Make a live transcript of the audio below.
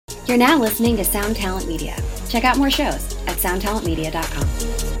You're now listening to Sound Talent Media. Check out more shows at soundtalentmedia.com.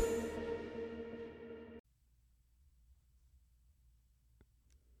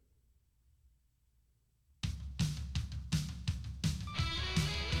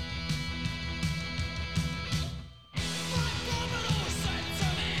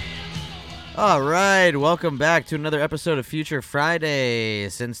 All right, welcome back to another episode of Future Friday.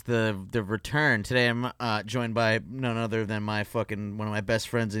 Since the return, today I'm joined by none other than one of my best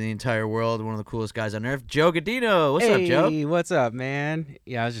friends in the entire world, one of the coolest guys on earth, Joe Godino. What's up, Joe? Hey, what's up, man?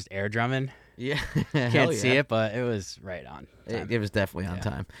 Yeah, I was just air drumming. Yeah, Can't see it, but it was right on time. It was definitely on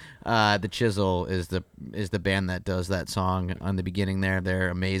time. The Chisel is the band that does that song on the beginning there. They're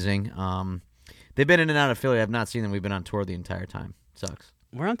amazing. They've been in and out of Philly. I've not seen them. We've been on tour the entire time. Sucks.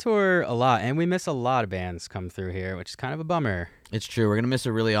 We're on tour a lot, and we miss a lot of bands come through here, which is kind of a bummer. It's true. We're going to miss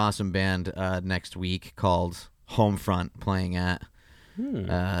a really awesome band next week called Homefront playing at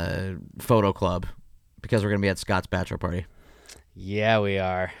Photo Club because we're going to be at Scott's bachelor party. Yeah, we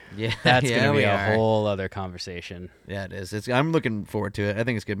are. Yeah, That's going to be a whole other conversation. Yeah, it is. I'm looking forward to it. I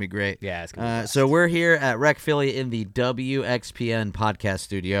think it's going to be great. Yeah, it's going to be So we're here at Rec Philly in the WXPN podcast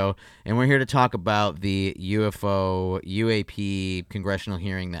studio, and we're here to talk about the UAP congressional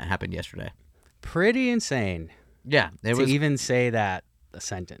hearing that happened yesterday. Pretty insane. Yeah. To even say that a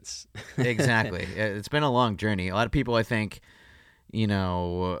sentence. Exactly. It's been a long journey. A lot of people, I think,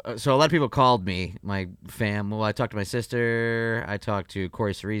 so a lot of people called me, my fam. Well, I talked to my sister, I talked to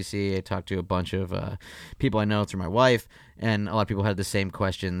Corey Cerisi, I talked to a bunch of people I know through my wife, and a lot of people had the same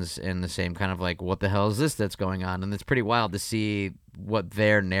questions and the same kind of like, what the hell is this that's going on? And it's pretty wild to see what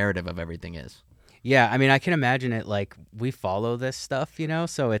their narrative of everything is. Yeah, I mean, I can imagine it, like, we follow this stuff,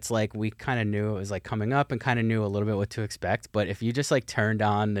 so it's like we kind of knew it was, like, coming up and kind of knew a little bit what to expect, but if you just, like, turned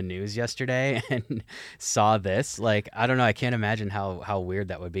on the news yesterday and saw this, like, I don't know, I can't imagine how weird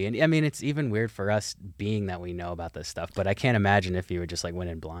that would be. And, I mean, it's even weird for us being that we know about this stuff, but I can't imagine if you were just, like,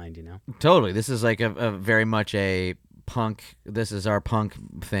 went in blind, Totally. This is, like, a very much a punk, this is our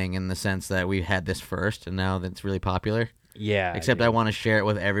punk thing in the sense that we had this first, and now that's really popular. Yeah. Except I want to share it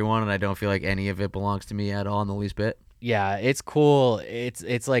with everyone, and I don't feel like any of it belongs to me at all in the least bit. Yeah, it's cool.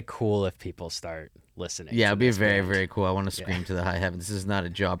 It's like cool if people start listening. Yeah, it'd be very, band. very cool. I want to scream to the high heavens. This is not a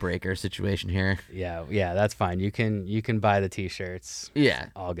jawbreaker situation here. Yeah, that's fine. You can buy the T-shirts. Yeah,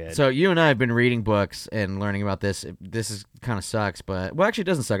 all good. So you and I have been reading books and learning about this. This is kind of sucks, but actually it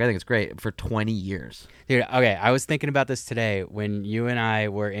doesn't suck. I think it's great for 20 years. Dude, okay. I was thinking about this today when you and I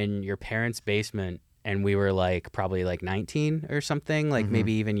were in your parents' basement. And we were like probably like 19 or something, like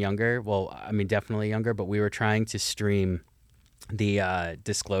maybe even younger. Well, I mean, definitely younger, but we were trying to stream the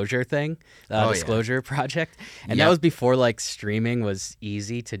Disclosure thing, Disclosure project. And that was before like streaming was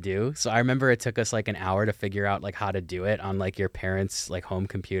easy to do. So I remember it took us like an hour to figure out like how to do it on like your parents' like home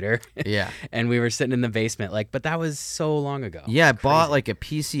computer. Yeah. And we were sitting in the basement but that was so long ago. Yeah, I bought like a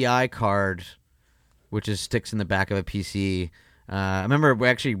PCI card, which sticks in the back of a PC. I remember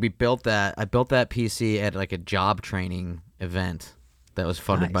we built that. I built that PC at like a job training event that was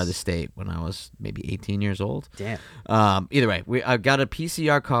funded by the state when I was maybe 18 years old. Damn. Either way, I got a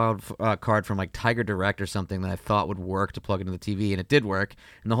PCR card from like Tiger Direct or something that I thought would work to plug into the TV, and it did work.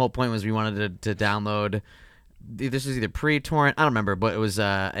 And the whole point was we wanted to download. This was either pre-torrent, I don't remember, but it was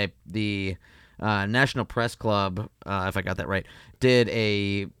the National Press Club, if I got that right,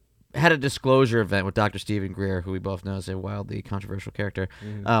 had a disclosure event with Dr. Stephen Greer, who we both know is a wildly controversial character,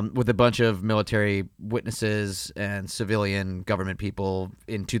 with a bunch of military witnesses and civilian government people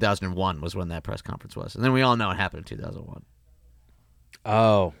in 2001 was when that press conference was. And then we all know what happened in 2001.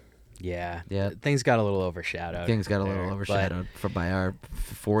 Oh, yeah. Yeah. Things got a little overshadowed. By our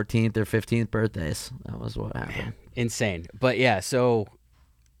 14th or 15th birthdays. That was what happened. Insane. But yeah, so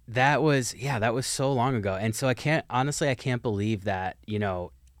that was so long ago. And so I can't believe that,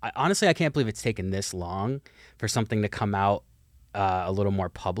 I can't believe it's taken this long for something to come out a little more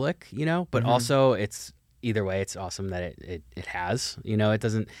public, but also it's either way, it's awesome that it has, it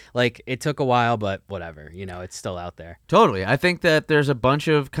doesn't it took a while, but whatever, it's still out there. Totally. I think that there's a bunch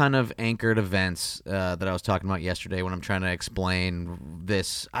of kind of anchored events that I was talking about yesterday when I'm trying to explain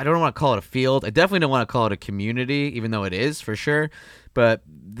this. I don't want to call it a field. I definitely don't want to call it a community, even though it is for sure. But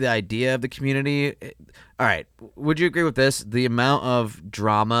the idea of the community, all right, would you agree with this? The amount of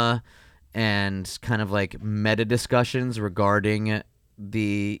drama and kind of like meta discussions regarding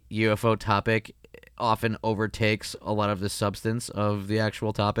the UFO topic often overtakes a lot of the substance of the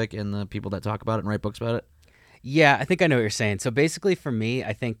actual topic and the people that talk about it and write books about it? Yeah, I think I know what you're saying. So basically for me,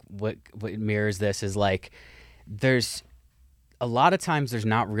 I think what mirrors this is like there's a lot of times there's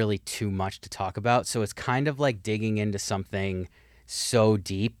not really too much to talk about. So it's kind of like digging into something so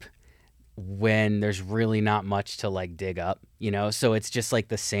deep when there's really not much to like dig up, so it's just like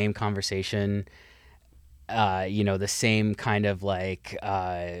the same conversation, the same kind of like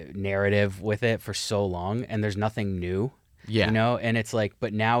narrative with it for so long, and there's nothing new. And it's like,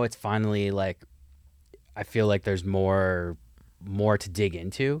 but now it's finally like, I feel like there's more to dig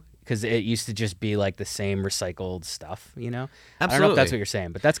into, because it used to just be like the same recycled stuff, Absolutely. I don't know if that's what you're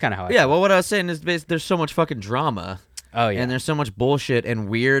saying, but that's kind of how I Yeah, feel. well, what I was saying is there's so much fucking drama. Oh, yeah. And there's so much bullshit and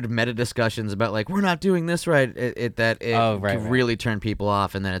weird meta discussions about like, we're not doing this right, that can really turn people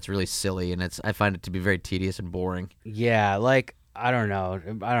off, and then it's really silly, and I find it to be very tedious and boring. Yeah, like, I don't know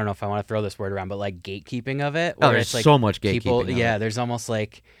if I want to throw this word around, but like gatekeeping of it. There's it's like so much gatekeeping people, of it. there's almost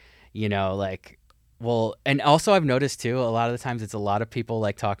like, like, well, and also I've noticed too, a lot of the times it's a lot of people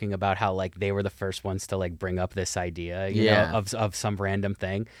like talking about how like they were the first ones to like bring up this idea, of some random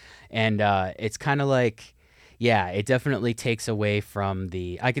thing. And it's kind of like, yeah, it definitely takes away from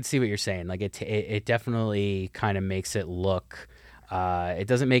I could see what you're saying. Like it definitely kind of makes it look, it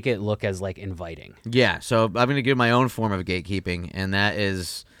doesn't make it look as like inviting. Yeah, so I'm going to give my own form of gatekeeping, and that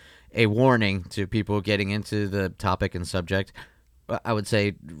is a warning to people getting into the topic and subject. I would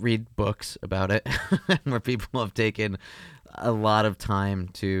say read books about it, where people have taken a lot of time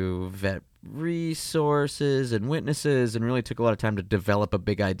to vet resources and witnesses, and really took a lot of time to develop a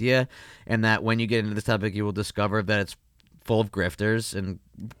big idea, and that when you get into this topic, you will discover that it's full of grifters and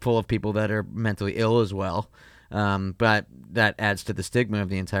full of people that are mentally ill as well. But that adds to the stigma of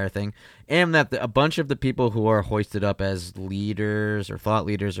the entire thing, and that a bunch of the people who are hoisted up as leaders or thought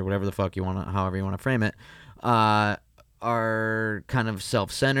leaders or whatever the fuck however you want to frame it, are kind of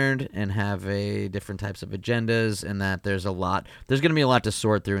self-centered and have different types of agendas, and that there's going to be a lot to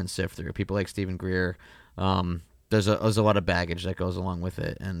sort through and sift through. People like Stephen Greer, there's a lot of baggage that goes along with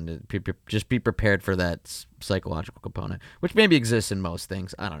it, and just be prepared for that psychological component, which maybe exists in most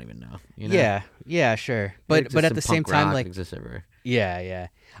things. I don't even know. Yeah, sure. But at the same time, like, exists everywhere. Yeah.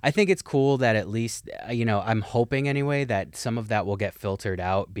 I think it's cool that at least, I'm hoping anyway that some of that will get filtered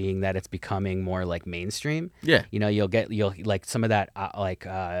out, being that it's becoming more like mainstream. Yeah. You'll like some of that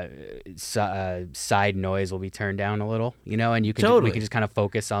side noise will be turned down a little, and we can just kind of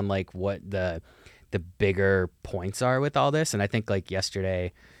focus on like what the bigger points are with all this. And I think like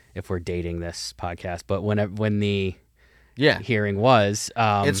yesterday, if we're dating this podcast, but when the hearing was,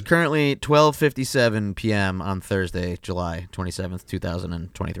 it's currently 12:57 p.m. on Thursday, July 27th,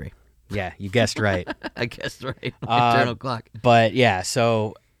 2023. Yeah, you guessed right. I guessed right. Internal clock. But yeah,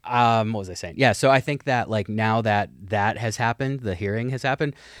 so what was I saying? Yeah, so I think that like now that has happened, the hearing has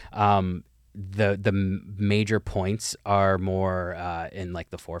happened, the major points are more in like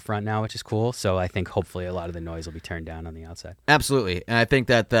the forefront now, which is cool. So I think hopefully a lot of the noise will be turned down on the outside. Absolutely. And I think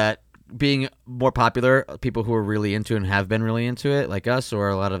that being more popular, people who are really into and have been really into it, like us, or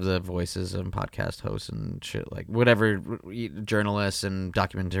a lot of the voices and podcast hosts and shit, like whatever, journalists and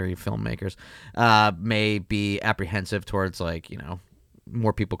documentary filmmakers, may be apprehensive towards like,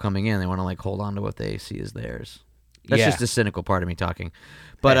 more people coming in. They want to like hold on to what they see as theirs. That's just the cynical part of me talking.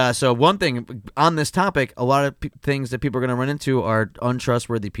 But so one thing on this topic, a lot of things that people are going to run into are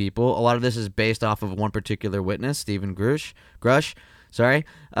untrustworthy people. A lot of this is based off of one particular witness, Stephen Grush,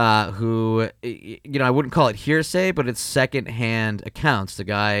 who, I wouldn't call it hearsay, but it's secondhand accounts. The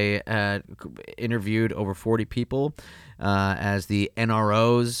guy interviewed over 40 people as the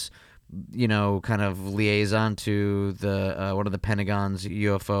NRO's, kind of liaison to the one of the Pentagon's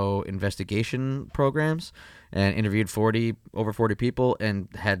UFO investigation programs, and interviewed over 40 people and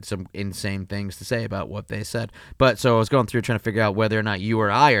had some insane things to say about what they said. But so I was going through trying to figure out whether or not you or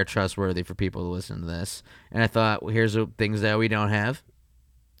I are trustworthy for people to listen to this. And I thought, well, here's the things that we don't have.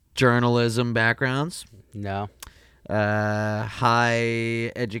 Journalism backgrounds. No.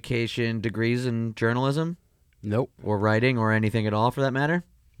 High education degrees in journalism. Nope. Or writing or anything at all for that matter.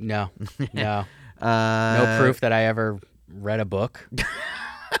 No. No proof that I ever read a book.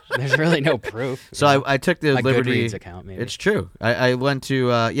 There's really no proof. So I took the my liberty. Goodreads account, maybe. It's true. I went to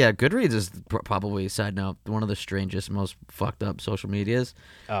Goodreads is probably, side note, one of the strangest, most fucked up social medias.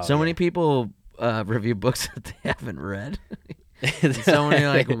 Many people review books that they haven't read. so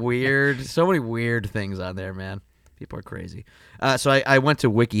many weird things on there, man. People are crazy. So I went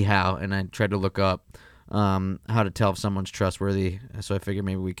to WikiHow and I tried to look up how to tell if someone's trustworthy. So I figured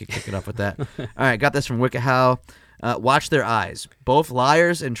maybe we could kick it off with that. All right, got this from WikiHow. Watch their eyes. Both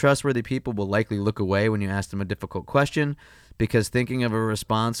liars and trustworthy people will likely look away when you ask them a difficult question, because thinking of a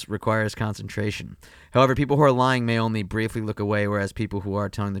response requires concentration. However, people who are lying may only briefly look away, whereas people who are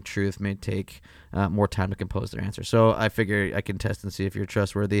telling the truth may take more time to compose their answer. So I figure I can test and see if you're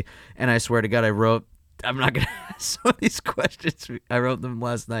trustworthy. And I swear to God, I wrote I'm not gonna ask some of these questions. I wrote them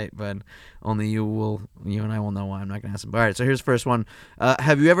last night, but only you and I will know why I'm not gonna ask them. All right, so here's the first one.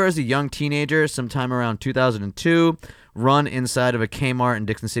 Have you ever, as a young teenager, sometime around 2002, run inside of a Kmart in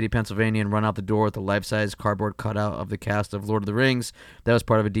Dixon City, Pennsylvania, and run out the door with a life-size cardboard cutout of the cast of Lord of the Rings that was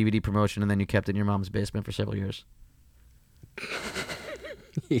part of a DVD promotion, and then you kept it in your mom's basement for several years?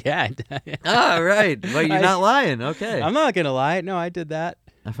 Yeah. All right. Well, you're not lying. Okay. I'm not gonna lie. No, I did that.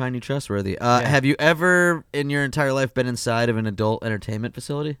 I find you trustworthy. Have you ever in your entire life been inside of an adult entertainment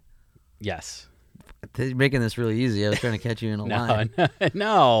facility? Yes. You're making this really easy. I was trying to catch you in a line.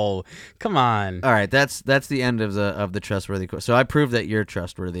 No. Come on. All right, that's the end of the trustworthy. So I proved that you're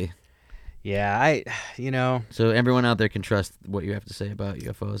trustworthy. Yeah, So everyone out there can trust what you have to say about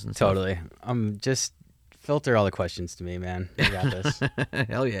UFOs and stuff. Totally. Just filter all the questions to me, man. You got this.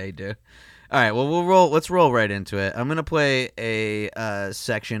 Hell yeah, you do. All right, well, let's roll right into it. I'm gonna play a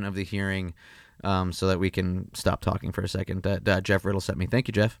section of the hearing, so that we can stop talking for a second. That Jeff Riddle sent me. Thank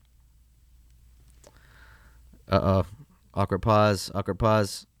you, Jeff. Awkward pause.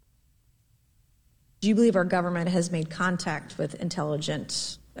 Do you believe our government has made contact with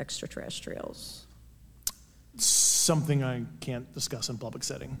intelligent extraterrestrials? Something I can't discuss in public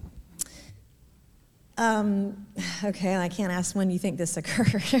setting. Okay, I can't ask when you think this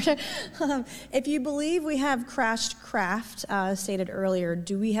occurred. If you believe we have crashed craft, stated earlier,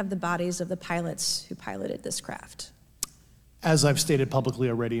 do we have the bodies of the pilots who piloted this craft? As I've stated publicly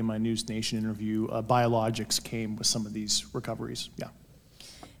already in my News Nation interview, biologics came with some of these recoveries, yeah.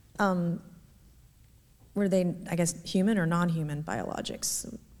 Were they, I guess, human or non-human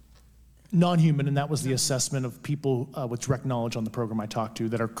biologics? Non-human, and that was the assessment of people with direct knowledge on the program I talked to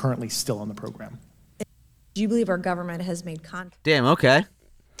that are currently still on the program. Do you believe our government has made contact? Damn. Okay.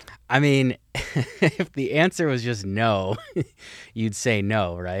 I mean, if the answer was just no, you'd say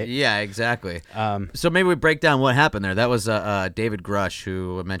no, right? Yeah, exactly. So maybe we break down what happened there. That was David Grush,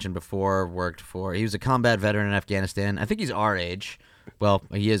 who I mentioned before, he was a combat veteran in Afghanistan. I think he's our age. Well,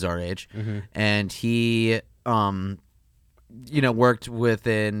 he is our age. Mm-hmm. And he, worked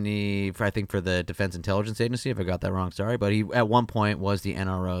within for the Defense Intelligence Agency, if I got that wrong, sorry. But he, at one point, was the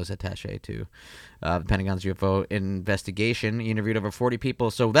NRO's attaché to the Pentagon's UFO investigation. He interviewed over 40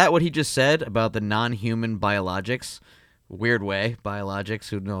 people. So what he just said about the non-human biologics, weird way, biologics,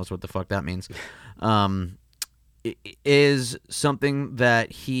 who knows what the fuck that means, is something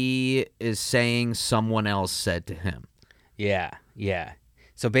that he is saying someone else said to him. Yeah.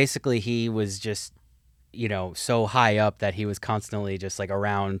 So basically he was just, so high up that he was constantly just like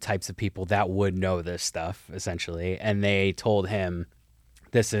around types of people that would know this stuff, essentially. And they told him,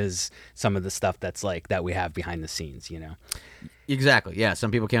 this is some of the stuff that's like that we have behind the scenes, Exactly. Yeah.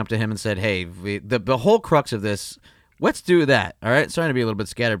 Some people came up to him and said, hey, the whole crux of this, let's do that. All right. Sorry to be a little bit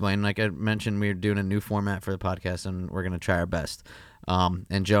scatterbrained. Like I mentioned, we're doing a new format for the podcast and we're going to try our best.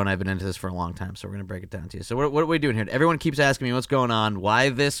 And Joe and I have been into this for a long time, so we're going to break it down to you. So what are we doing here? Everyone keeps asking me what's going on. Why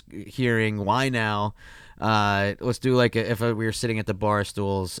this hearing? Why now? Let's do if we were sitting at the bar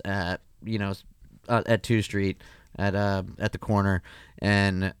stools at 2 Street at the corner,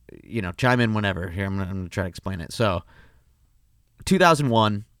 and chime in whenever. Here, I'm going to try to explain it. So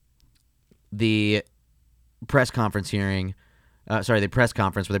 2001, the press conference hearing. The press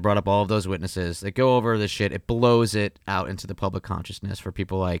conference where they brought up all of those witnesses. They go over this shit. It blows it out into the public consciousness for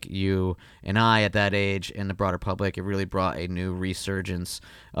people like you and I at that age and the broader public. It really brought a new resurgence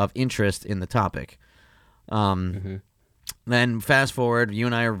of interest in the topic. Then fast forward, you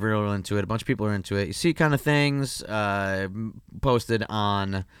and I are real into it. A bunch of people are into it. You see kind of things posted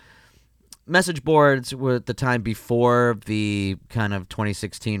on message boards with the time before the kind of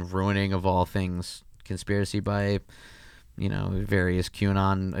 2016 ruining of all things conspiracy by various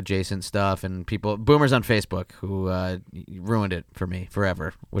QAnon adjacent stuff and boomers on Facebook who ruined it for me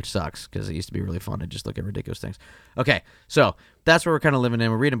forever, which sucks because it used to be really fun to just look at ridiculous things. Okay, so that's where we're kind of living in.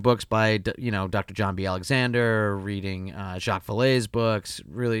 We're reading books by, Dr. John B. Alexander, reading Jacques Vallée's books,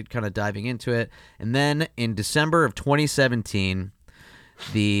 really kind of diving into it. And then in December of 2017,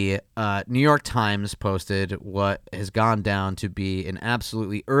 the New York Times posted what has gone down to be an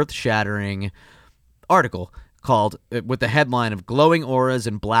absolutely earth-shattering article called, with the headline of Glowing Auras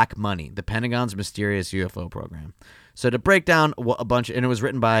and Black Money, the Pentagon's Mysterious UFO Program. So to break down a bunch, and it was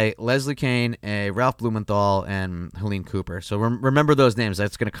written by Leslie Kean, Ralph Blumenthal, and Helene Cooper. So remember those names.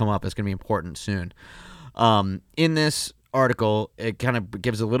 That's going to come up. It's going to be important soon. In this article, it kind of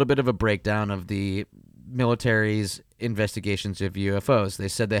gives a little bit of a breakdown of the military's investigations of UFOs. They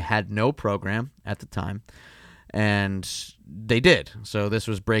said they had no program at the time. And they did. So this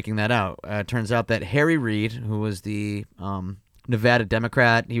was breaking that out. It turns out that Harry Reid, who was the Nevada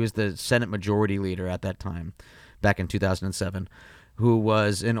Democrat. He was the Senate Majority Leader at that time, back in 2007, who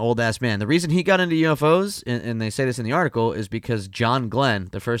was an old-ass man. The reason he got into UFOs, and they say this in the article, is because John Glenn,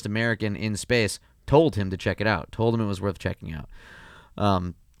 the first American in space, told him to check it out, told him it was worth checking out.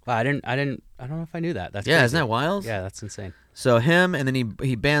 Wow, I don't know if I knew that. That's yeah, crazy. isn't that wild? Yeah, that's insane. So him, and then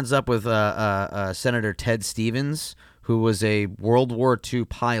he bands up with Senator Ted Stevens, who was a World War II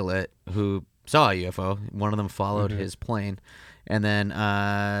pilot who saw a UFO. One of them followed his plane. And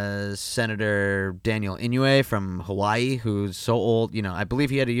then Senator Daniel Inouye from Hawaii, who's so old. I believe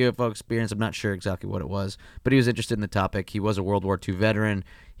he had a UFO experience. I'm not sure exactly what it was, but he was interested in the topic. He was a World War II veteran.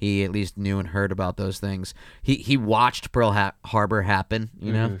 He at least knew and heard about those things. He watched Pearl Harbor happen,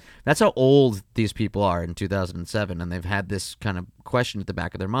 That's how old these people are in 2007, and they've had this kind of question at the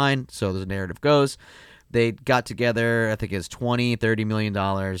back of their mind, so the narrative goes. They got together, I think it's $20-30 million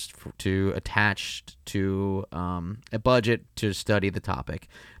to attach to a budget to study the topic.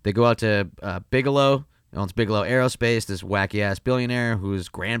 They go out to Bigelow, owns Bigelow Aerospace, this wacky-ass billionaire whose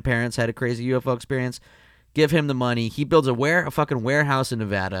grandparents had a crazy UFO experience. Give him the money. He builds a fucking warehouse in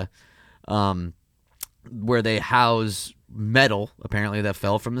Nevada where they house metal, apparently, that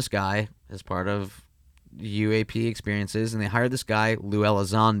fell from the sky as part of UAP experiences, and they hired this guy, Lou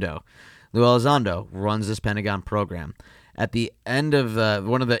Elizondo. Lou Elizondo runs this Pentagon program. At the end of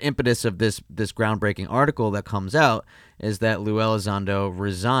one of the impetus of this groundbreaking article that comes out is that Lou Elizondo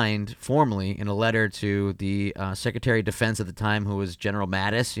resigned formally in a letter to the Secretary of Defense at the time, who was General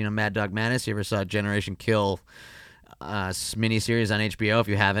Mattis. Mad Dog Mattis. You ever saw Generation Kill miniseries on HBO? If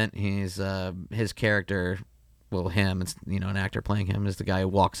you haven't, he's his character. Well, him. It's an actor playing him is the guy who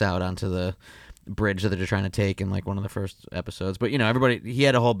walks out onto the bridge that they're trying to take in like one of the first episodes. But he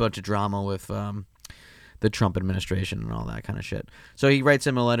had a whole bunch of drama with the Trump administration and all that kind of shit. So he writes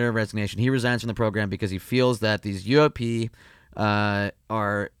him a letter of resignation. He resigns from the program because he feels that these UAP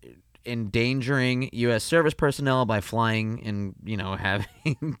are endangering U.S. service personnel by flying and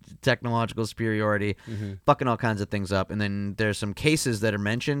having technological superiority, fucking all kinds of things up. And then there's some cases that are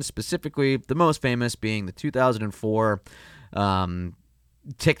mentioned, specifically the most famous being the 2004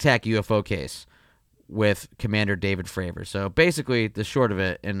 Tic Tac UFO case with Commander David Fravor. So basically, the short of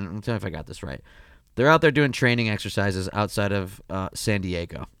it, and I'll tell you if I got this right, they're out there doing training exercises outside of San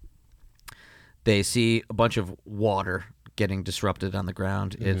Diego. They see a bunch of water getting disrupted on the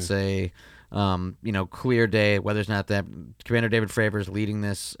ground. It's a clear day. Weather's not that. Commander David Fravor is leading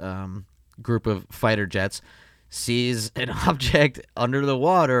this group of fighter jets. Sees an object under the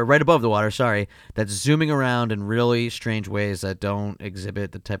water, right above the water, that's zooming around in really strange ways that don't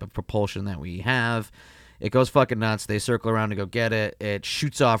exhibit the type of propulsion that we have. It goes fucking nuts. They circle around to go get it. It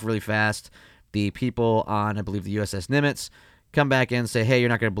shoots off really fast. The people on, I believe, the USS Nimitz come back in and say, hey, you're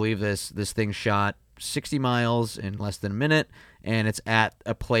not going to believe this. This thing shot 60 miles in less than a minute, and it's at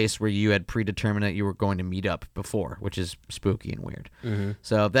a place where you had predetermined that you were going to meet up before, which is spooky and weird.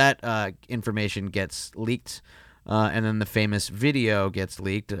 So that information gets leaked, and then the famous video gets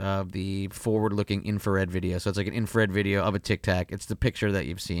leaked of the forward-looking infrared video. So it's like an infrared video of a Tic Tac. It's the picture that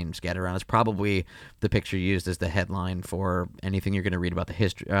you've seen scattered around. It's probably the picture used as the headline for anything you're going to read about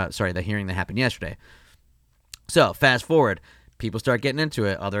the hearing that happened yesterday. So fast forward. People start getting into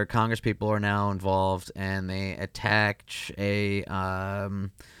it. Other Congress people are now involved, and they attach a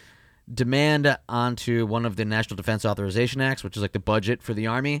demand onto one of the National Defense Authorization Acts, which is like the budget for the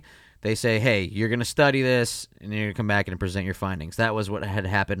Army. They say, hey, you're going to study this, and you're going to come back and present your findings. That was what had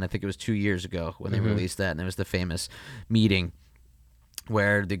happened, I think it was 2 years ago when they released that, and it was the famous meeting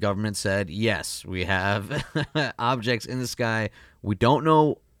where the government said, yes, we have objects in the sky. We don't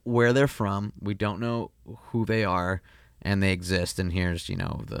know where they're from. We don't know who they are. And they exist, and here's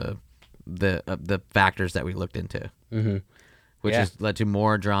the factors that we looked into, which has led to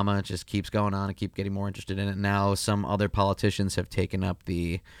more drama. It just keeps going on and keep getting more interested in it. Now some other politicians have taken up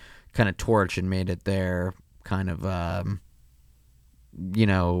the kind of torch and made it their kind of one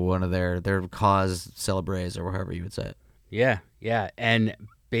of their cause célèbres or however you would say it. Yeah, and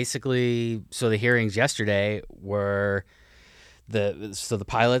basically, so the hearings yesterday were the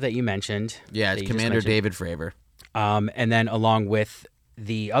pilot that you mentioned. Yeah, it's Commander David Fravor. And then along with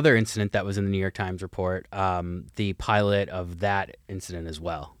the other incident that was in the New York Times report, the pilot of that incident as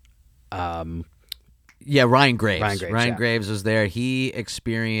well. Ryan Graves. Ryan Graves was there. He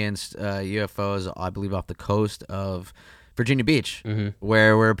experienced UFOs, I believe, off the coast of Virginia Beach,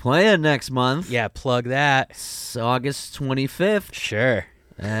 where we're playing next month. Yeah, plug that. It's August 25th. Sure.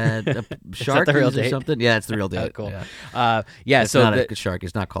 Sharkies or something? Yeah, it's the real date. Cool. Yeah. It's not a Sharky.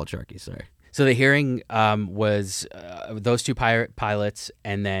 It's not called Sharky, sorry. So the hearing was those two pilots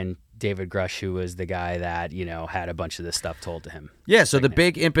and then David Grush, who was the guy that, had a bunch of this stuff told to him. Yeah, so the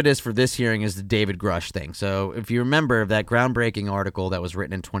big impetus for this hearing is the David Grush thing. So if you remember that groundbreaking article that was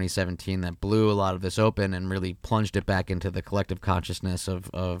written in 2017 that blew a lot of this open and really plunged it back into the collective consciousness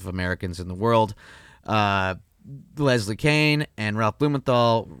of Americans in the world, Leslie Kean and Ralph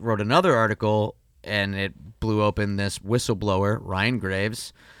Blumenthal wrote another article, and it blew open this whistleblower, Ryan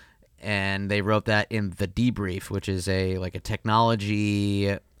Graves, and they wrote that in The Debrief, which is a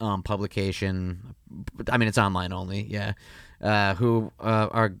technology publication. I mean, it's online only, yeah.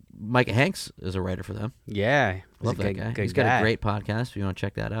 Micah Hanks is a writer for them. Yeah. Love that guy. He's got a great podcast if you want to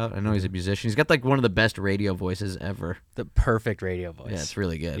check that out. I know he's a musician. He's got one of the best radio voices ever. The perfect radio voice. Yeah, it's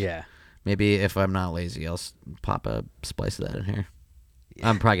really good. Yeah. Maybe if I'm not lazy, I'll pop a splice of that in here.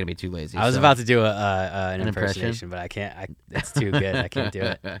 I'm probably going to be too lazy. I was about to do an impersonation, but I can't. It's too good. I can't do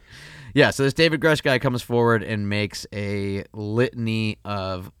it. Yeah, so this David Grush guy comes forward and makes a litany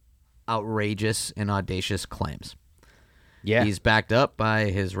of outrageous and audacious claims. Yeah. He's backed up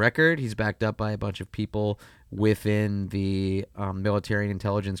by his record. He's backed up by a bunch of people within the military and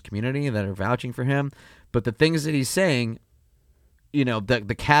intelligence community that are vouching for him. But the things that he's saying,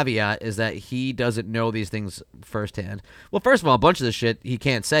 the caveat is that he doesn't know these things firsthand. Well, first of all, a bunch of this shit, he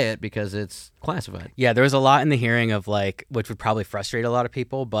can't say it because it's classified. Yeah, there was a lot in the hearing of which would probably frustrate a lot of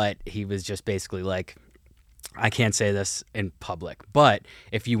people, but he was just basically like, I can't say this in public. But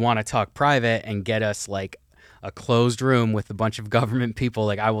if you want to talk private and get us a closed room with a bunch of government people,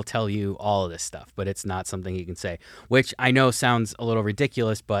 I will tell you all of this stuff, but it's not something he can say, which I know sounds a little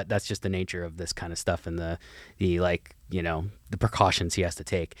ridiculous, but that's just the nature of this kind of stuff and the precautions he has to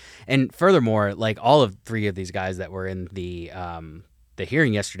take. And furthermore, all of three of these guys that were in the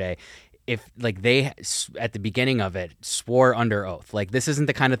hearing yesterday, if they at the beginning of it swore under oath, this isn't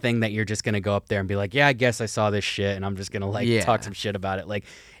the kind of thing that you're just going to go up there and be like, yeah, I guess I saw this shit and I'm just going to talk some shit about it.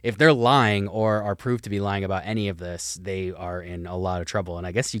 If they're lying or are proved to be lying about any of this, they are in a lot of trouble. And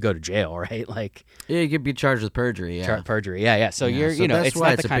I guess you go to jail, right? Yeah, you could be charged with perjury. Yeah. Perjury. Yeah. So you're, so it's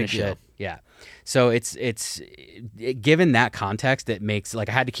not the kind of shit. Yeah. So it's given that context, it makes I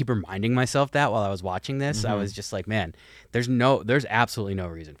had to keep reminding myself that while I was watching this. Mm-hmm. I was just like, man, there's absolutely no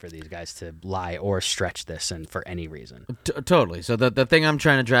reason for these guys to lie or stretch this and for any reason. Totally. So the thing I'm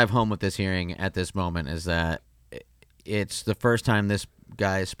trying to drive home with this hearing at this moment is that it's the first time this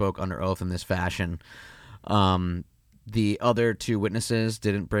guy spoke under oath in this fashion. The other two witnesses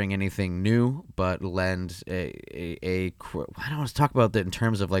didn't bring anything new, but lend I don't want to talk about that in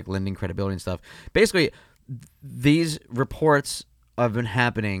terms of lending credibility and stuff. Basically, these reports have been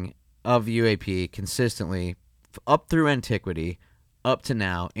happening of UAP consistently up through antiquity, up to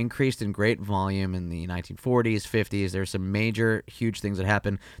now, increased in great volume in the 1940s, 50s. There's some major, huge things that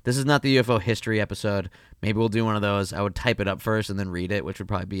happened. This is not the UFO history episode. Maybe we'll do one of those. I would type it up first and then read it, which would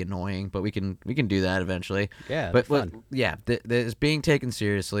probably be annoying, but we can do that eventually. Yeah, but fun. It's being taken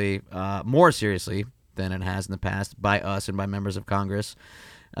seriously, more seriously than it has in the past by us and by members of Congress.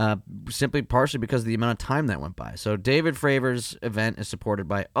 Simply partially because of the amount of time that went by. So David Fravor's event is supported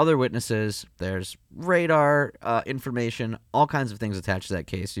by other witnesses. There's radar information, all kinds of things attached to that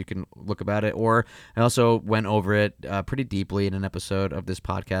case. You can look about it. Or I also went over it pretty deeply in an episode of this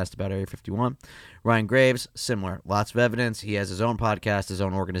podcast about Area 51. Ryan Graves, similar. Lots of evidence. He has his own podcast, his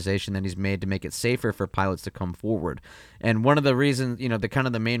own organization that he's made to make it safer for pilots to come forward. And one of the reasons,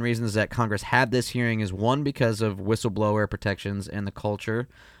 the main reasons that Congress had this hearing is, one, because of whistleblower protections and the culture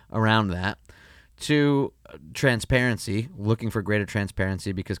around that. Two, transparency, looking for greater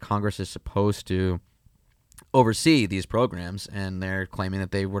transparency because Congress is supposed to oversee these programs, and they're claiming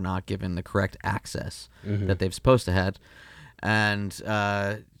that they were not given the correct access that they've supposed to have. And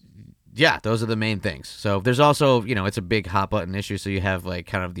those are the main things. So there's also, it's a big hot button issue. So you have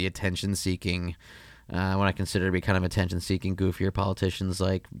kind of the attention seeking, what I consider to be kind of attention seeking, goofier politicians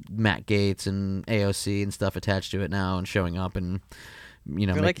like Matt Gaetz and AOC and stuff attached to it now and showing up and,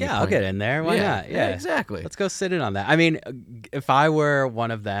 You're like, yeah, I'll get in there. Why not? Yeah, exactly. Let's go sit in on that. I mean, if I were one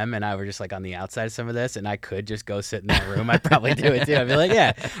of them and I were just on the outside of some of this and I could just go sit in that room, I'd probably do it too. I'd be like,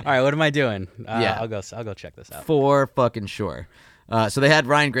 yeah, all right, what am I doing? I'll go check this out. For fucking sure. So they had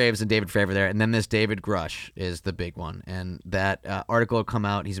Ryan Graves and David Fravor there, and then this David Grush is the big one. And that article will come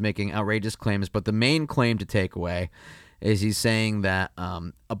out. He's making outrageous claims, but the main claim to take away is he's saying that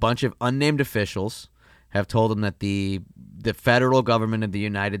a bunch of unnamed officials have told him that the federal government of the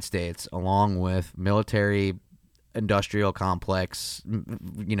United States, along with military industrial complex,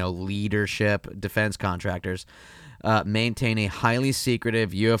 leadership, defense contractors, maintain a highly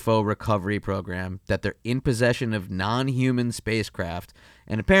secretive UFO recovery program, that they're in possession of non-human spacecraft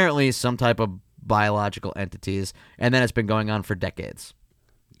and apparently some type of biological entities, and then it's been going on for decades.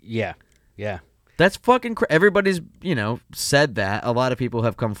 Yeah. That's fucking everybody's, said that. A lot of people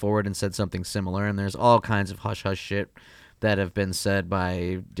have come forward and said something similar, and there's all kinds of hush-hush shit that have been said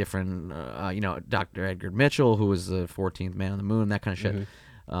by different, Dr. Edgar Mitchell, who was the 14th man on the moon, that kind of shit.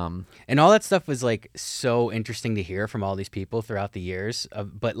 And all that stuff was like so interesting to hear from all these people throughout the years.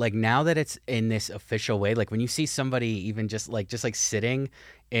 But like now that it's in this official way, like when you see somebody even just like sitting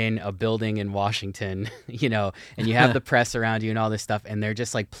in a building in Washington, and you have the press around you and all this stuff, and they're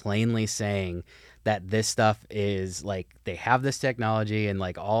just like plainly saying that this stuff is like, they have this technology and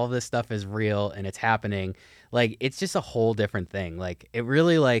like all of this stuff is real and it's happening. Like, it's just a whole different thing. Like, it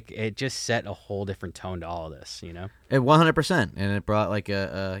really, like, it just set a whole different tone to all of this, It 100%, and it brought like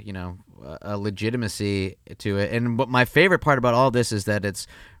a legitimacy to it. And what my favorite part about all this is that it's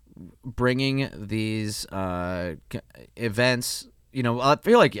bringing these events. I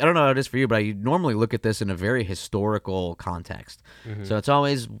feel like, I don't know how it is for you, but I normally look at this in a very historical context. So it's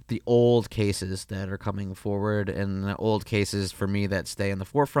always the old cases that are coming forward, and the old cases for me that stay in the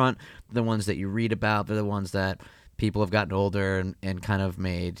forefront, the ones that you read about, they're the ones that people have gotten older and kind of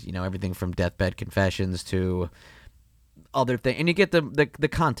made, everything from deathbed confessions to other thing, and you get the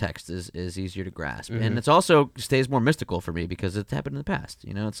context is easier to grasp, and it's also stays more mystical for me because it's happened in the past.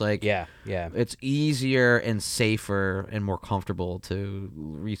 It's like it's easier and safer and more comfortable to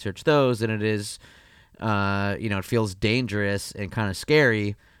research those than it is. It feels dangerous and kind of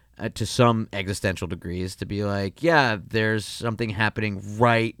scary to some existential degrees to be like, yeah, there's something happening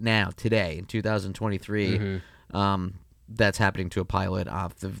right now today in 2023. That's happening to a pilot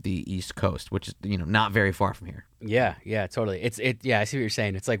off of the East Coast, which is, not very far from here. Yeah, totally. I see what you're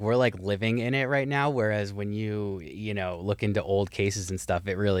saying. It's like we're like living in it right now, whereas when you look into old cases and stuff,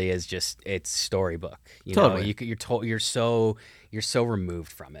 it really is just, it's storybook. Totally. You're so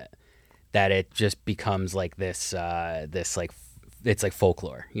removed from it that it just becomes like this like, it's like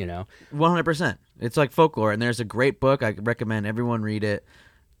folklore, 100%. It's like folklore, and there's a great book. I recommend everyone read it.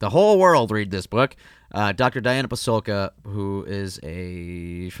 The whole world read this book. Dr. Diana Pasulka, who is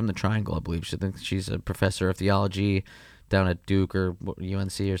from the Triangle, I believe. She's a professor of theology down at Duke or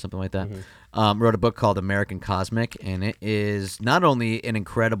UNC or something like that. Wrote a book called American Cosmic, and it is not only an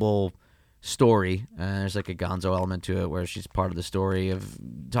incredible story. There's like a gonzo element to it where she's part of the story of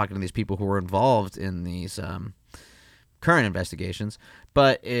talking to these people who were involved in these current investigations,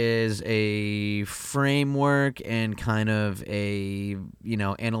 but is a framework and kind of a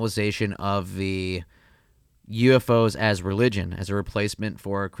analyzation of the UFOs as religion, as a replacement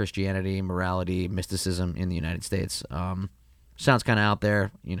for Christianity, morality, mysticism in the United States. Sounds kind of out there.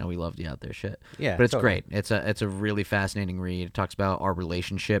 We love the out there shit. Yeah, but it's totally. great. It's a really fascinating read. It talks about our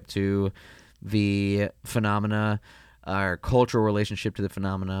relationship to the phenomena, our cultural relationship to the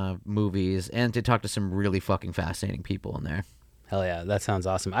phenomena, movies, and to talk to some really fucking fascinating people in there. Hell yeah, that sounds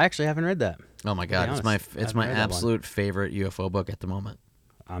awesome. I actually haven't read that. Oh my god, it's my absolute favorite UFO book at the moment.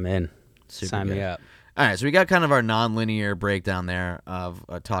 I'm in. Super Sign good. me up. All right, so we got kind of our non-linear breakdown there of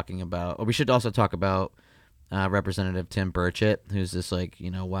talking about. Well, we should also talk about Representative Tim Burchett, who's this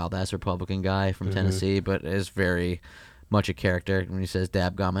wild ass Republican guy from Tennessee, but is very much a character when he says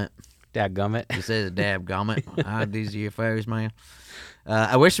 "dadgummit." Dadgummit. He says "dadgummit." These UFOs, man.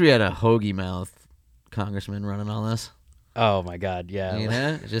 I wish we had a hoagie mouth congressman running all this. Oh my god,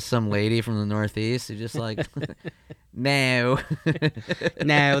 yeah. Just some lady from the Northeast who just like, no.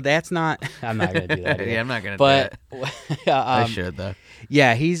 No, that's not. I'm not gonna do that. Yeah, I'm not gonna. But do it. I should though.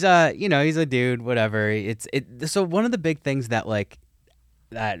 Yeah, he's he's a dude. Whatever. So one of the big things that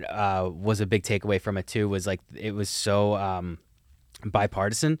was a big takeaway from it too was like it was so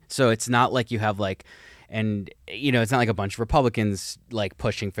bipartisan. So it's not like you have it's not like a bunch of Republicans like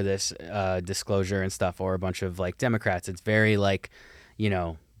pushing for this disclosure and stuff, or a bunch of like Democrats. It's very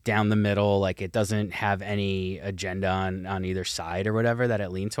down the middle. Like it doesn't have any agenda on either side or whatever that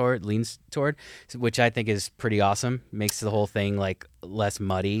it leans toward, which I think is pretty awesome. Makes the whole thing like less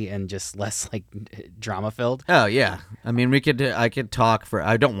muddy and just less like drama filled. Oh yeah, I mean I could talk for.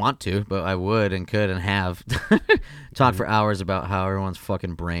 I don't want to, but I would and could and have talk for hours about how everyone's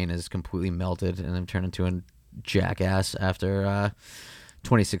fucking brain is completely melted and then turned into a jackass after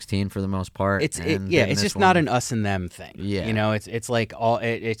 2016 for the most part. It's just not an us and them thing. Yeah, it's like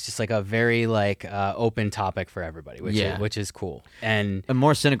it's just like a very like open topic for everybody, which is cool. And a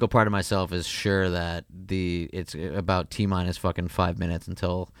more cynical part of myself is sure that it's about T-minus fucking 5 minutes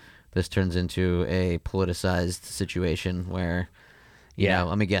until this turns into a politicized situation where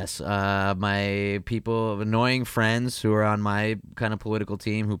let me guess, my annoying friends who are on my kind of political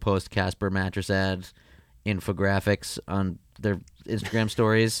team who post Casper mattress ads, infographics on their Instagram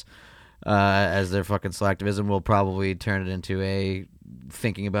stories as their fucking selectivism will probably turn it into a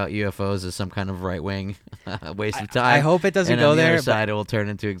thinking about UFOs as some kind of right wing waste of time. I hope it doesn't and go on the there, other side, it will turn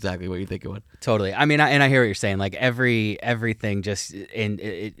into exactly what you think it would. Totally. I mean, I hear what you're saying. Like everything just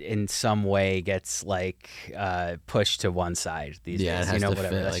in some way gets like pushed to one side these days. It has You know, to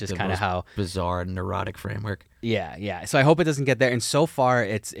whatever. fit, That's like, just the kind of most how. bizarre and neurotic framework. Yeah. So I hope it doesn't get there. And so far,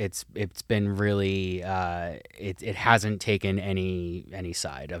 it's been really it hasn't taken any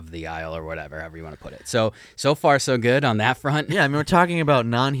side of the aisle or whatever, however you want to put it. So far so good on that front. Yeah, I mean, we're talking about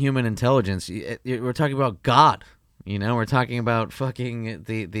non-human intelligence. We're talking about God. You know, we're talking about fucking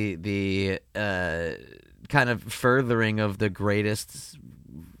the kind of furthering of the greatest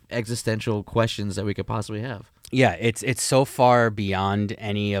existential questions that we could possibly have. Yeah, it's so far beyond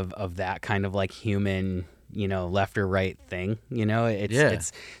any of that kind of like human, you know, left or right thing. You know,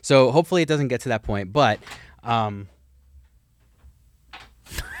 it's so hopefully it doesn't get to that point. But who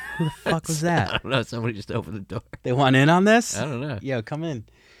the fuck was I that? don't know. Somebody just opened the door. They want in on this? I don't know. Yo, come in.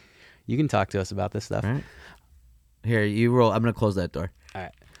 You can talk to us about this stuff. All right. Here, you roll. I'm gonna close that door. All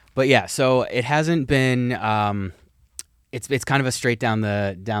right. But yeah, so it hasn't been it's kind of a straight down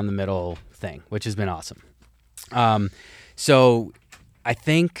the middle thing, which has been awesome. So I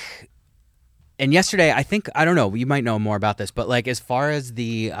think, and yesterday, I don't know, you might know more about this, but like as far as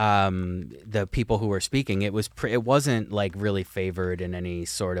the people who were speaking, it wasn't like really favored in any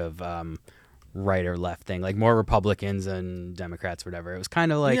sort of right or left thing, like more Republicans and Democrats, whatever. It was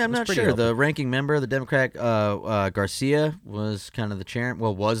kind of like, yeah, I'm it was not pretty sure. open. The ranking member, the Democrat Garcia, was kind of the chair.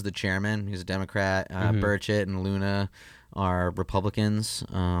 Well, was the chairman. He's a Democrat. Burchett and Luna are Republicans.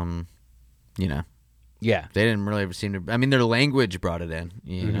 You know. Yeah. They didn't really seem to. I mean, their language brought it in.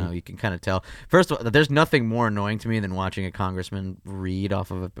 You know, you can kind of tell. First of all, there's nothing more annoying to me than watching a congressman read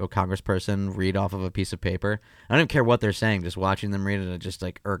off of a congressperson read off of a piece of paper. I don't even care what they're saying. Just watching them read it just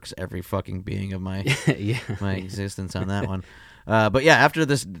like irks every fucking being of my my existence on that one. But yeah, after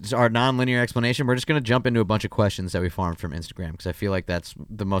this, our non-linear explanation, we're just going to jump into a bunch of questions that we farmed from Instagram because I feel like that's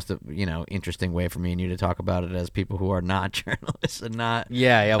the most, interesting way for me and you to talk about it as people who are not journalists and not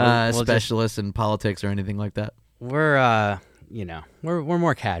we'll specialists in politics or anything like that. We're we're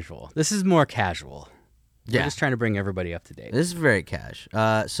more casual. This is more casual. Yeah. We're just trying to bring everybody up to date. This is very cash.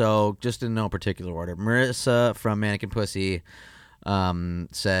 So just in no particular order, Marissa from Mannequin Pussy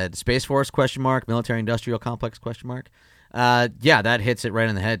said Space Force ? Military industrial complex ? Yeah, that hits it right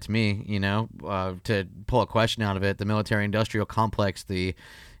in the head to me, to pull a question out of it. The military industrial complex, the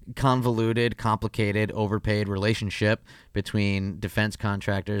convoluted, complicated, overpaid relationship between defense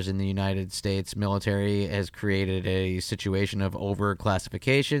contractors in the United States military has created a situation of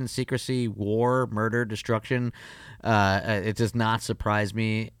overclassification, secrecy, war, murder, destruction. It does not surprise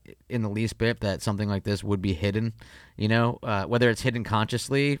me in the least bit that something like this would be hidden, whether it's hidden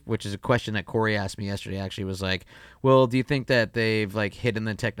consciously, which is a question that Corey asked me yesterday, actually was like, well, do you think that they've like hidden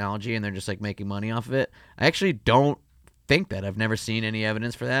the technology and they're just like making money off of it? I actually don't think that. I've never seen any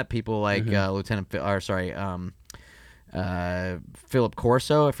evidence for that. People like Philip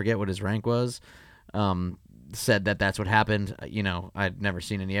Corso, I forget what his rank was, said that that's what happened. I'd never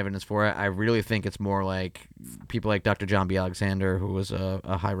seen any evidence for it. I really think it's more like people like Dr. John B. Alexander, who was a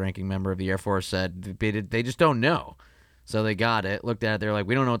high-ranking member of the Air Force, said they just don't know. So they got it, looked at it, they're like,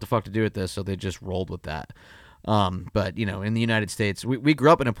 we don't know what the fuck to do with this, so they just rolled with that. But, in the United States, we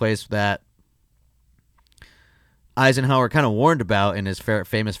grew up in a place that Eisenhower kind of warned about in his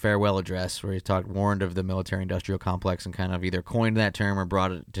famous farewell address, where he warned of the military-industrial complex and kind of either coined that term or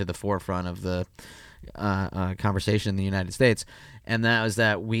brought it to the forefront of the conversation in the United States. And that was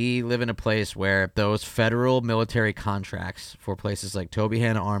that we live in a place where those federal military contracts for places like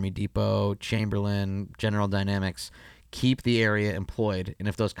Tobyhanna Army Depot, Chamberlain, General Dynamics keep the area employed. And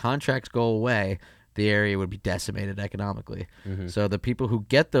if those contracts go away, the area would be decimated economically. So the people who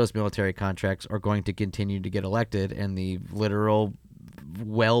get those military contracts are going to continue to get elected, and the literal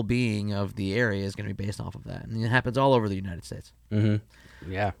well-being of the area is going to be based off of that. And it happens all over the United States.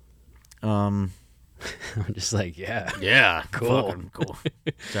 Yeah. I'm just like, yeah. Yeah. Cool. Fucking cool.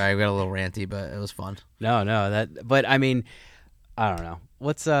 Sorry, we got a little ranty, but it was fun. No, but I mean, I don't know.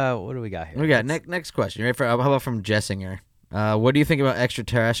 What do we got here? We got next question. Ready for, how about from Jessinger? What do you think about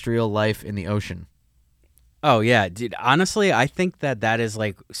extraterrestrial life in the ocean? Oh, yeah, dude. Honestly, I think that is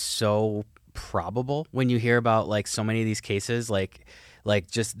like so probable when you hear about like so many of these cases, like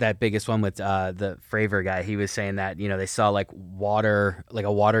just that biggest one with the Fravor guy. He was saying that, they saw like a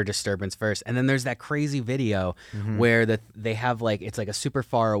water disturbance first. And then there's that crazy video where they have like, it's like a super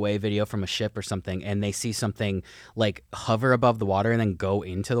far away video from a ship or something. And they see something like hover above the water and then go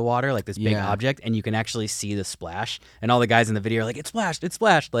into the water, like this big object. And you can actually see the splash. And all the guys in the video are like, it splashed.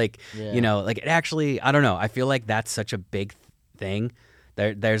 Like, like it actually, I don't know. I feel like that's such a big thing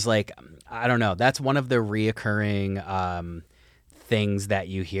There's like, I don't know. That's one of the reoccurring things that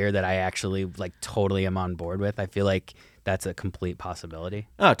you hear that I actually like totally am on board with. I feel like that's a complete possibility.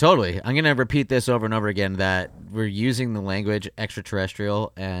 Oh, totally. I'm going to repeat this over and over again that we're using the language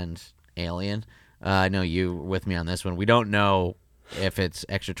extraterrestrial and alien. I know you were with me on this one. We don't know if it's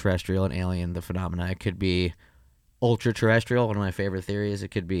extraterrestrial and alien, the phenomena. It could be ultra-terrestrial, one of my favorite theories. It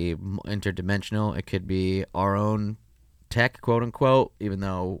could be interdimensional. It could be our own tech, quote-unquote, even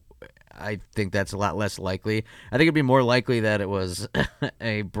though I think that's a lot less likely. I think it'd be more likely that it was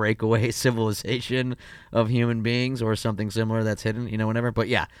a breakaway civilization of human beings or something similar that's hidden, whatever. But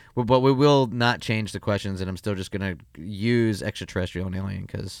yeah, but we will not change the questions, and I'm still just going to use extraterrestrial and alien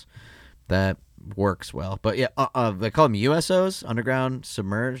because that works well. But yeah, they call them USOs, underground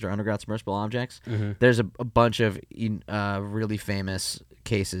submerged or underground submersible objects. Mm-hmm. There's a bunch of really famous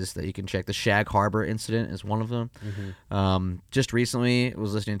cases that you can check. The Shag Harbor incident is one of them. Mm-hmm. Just recently, I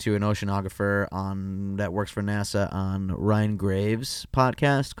was listening to an oceanographer that works for NASA on Ryan Graves'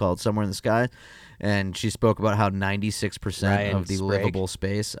 podcast called Somewhere in the Sky, and she spoke about how 96% of the livable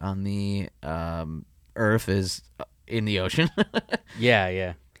space on the Earth is in the ocean.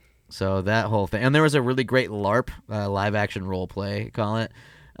 Yeah. So that whole thing. And there was a really great LARP, live-action role play, call it,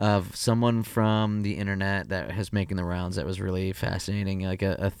 of someone from the internet that has making the rounds that was really fascinating, like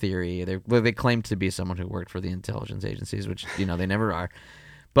a theory. They claimed to be someone who worked for the intelligence agencies, which, they never are.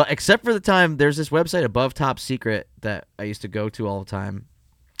 But except for the time, there's this website, Above Top Secret, that I used to go to all the time,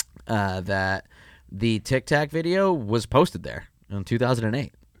 that the Tic Tac video was posted there in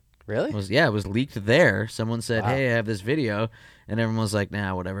 2008. Really? It was leaked there. Someone said, Wow. hey, I have this video. And everyone was like,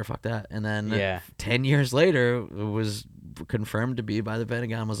 nah, whatever, fuck that. And then 10 years later, it was confirmed to be by the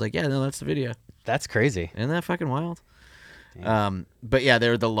Pentagon. Was like, yeah, no, that's the video. That's crazy. Isn't that fucking wild? But yeah,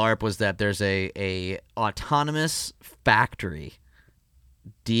 the LARP was that there's a autonomous factory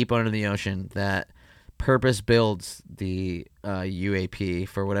deep under the ocean that purpose builds the UAP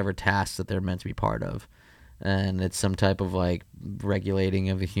for whatever tasks that they're meant to be part of. And it's some type of like regulating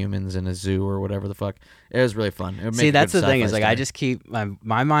of the humans in a zoo or whatever the fuck. It was really fun. See, that's the thing is like I just keep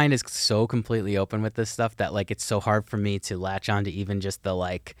my mind is so completely open with this stuff that like it's so hard for me to latch on to even just the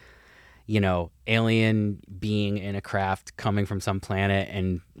like, alien being in a craft coming from some planet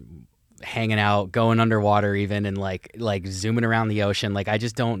and hanging out, going underwater even, and like zooming around the ocean. Like I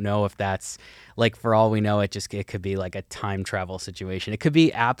just don't know if that's like, for all we know, it could be like a time travel situation. It could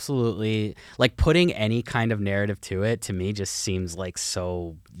be absolutely like putting any kind of narrative to it. To me, just seems like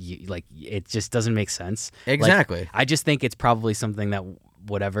so like it just doesn't make sense. Exactly. Like, I just think it's probably something that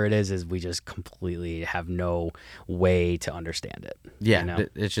whatever it is we just completely have no way to understand it. Yeah,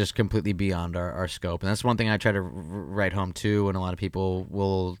 it's just completely beyond our scope, and that's one thing I try to write home too. And a lot of people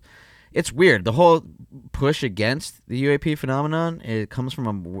will. It's weird. The whole push against the UAP phenomenon, it comes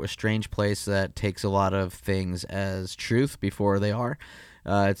from a strange place that takes a lot of things as truth before they are.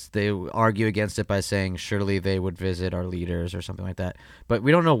 They argue against it by saying surely they would visit our leaders or something like that. But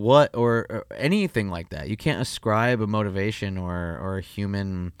we don't know what or anything like that. You can't ascribe a motivation or a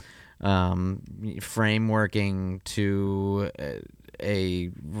human frameworking to a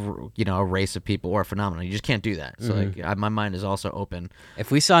race of people or a phenomenon. You just can't do that. So like my mind is also open.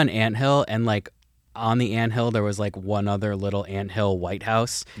 If we saw an anthill and like on the anthill there was like one other little anthill White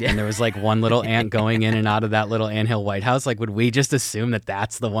House, and there was like one little ant going in and out of that little anthill White House, like would we just assume that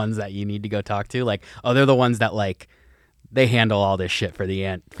that's the ones that you need to go talk to? Like, oh, they're the ones that like they handle all this shit for the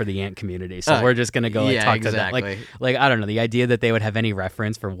ant community. So we're just gonna go talk to them. Like I don't know, the idea that they would have any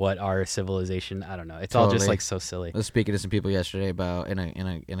reference for what our civilization, I don't know. It's all just like so silly. I was speaking to some people yesterday about in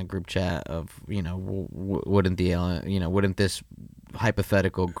a group chat of wouldn't this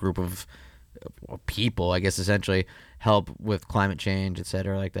hypothetical group of people, I guess essentially, help with climate change, et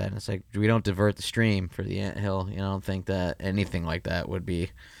cetera, like that. And it's like we don't divert the stream for the anthill. I don't think that anything like that would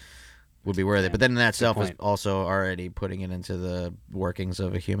be worth it. But then in that itself is also already putting it into the workings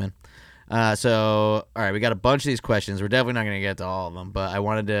of a human. So, all right, we got a bunch of these questions. We're definitely not going to get to all of them, but I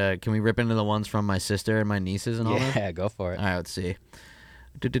wanted to, can we rip into the ones from my sister and my nieces and all that? Yeah, go for it. All right, let's see.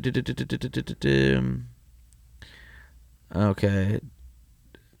 Okay.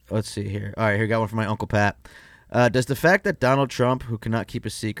 Let's see here. All right, here we got one from my Uncle Pat. Does the fact that Donald Trump, who cannot keep a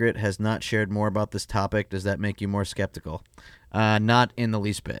secret, has not shared more about this topic, does that make you more skeptical? Not in the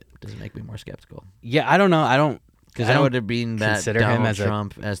least bit. Does it make me more skeptical? Yeah, I don't know. Because that would have been that Donald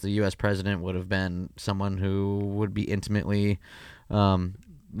Trump, as the U.S. president, would have been someone who would be intimately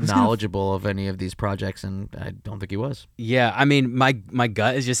knowledgeable of any of these projects, and I don't think he was. Yeah, I mean, my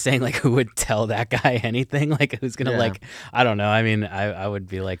gut is just saying, like, who would tell that guy anything? Like, who's going to, like, I don't know. I mean, I would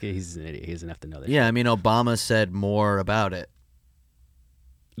be like, he's an idiot. He doesn't have to know that. Yeah, I mean, Obama said more about it.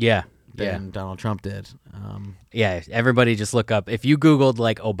 Yeah. than Donald Trump did. Yeah, everybody just look up. If you Googled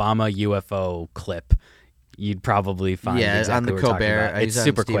like Obama UFO clip, you'd probably find exactly on the what we're talking Colbert. about. He's It's on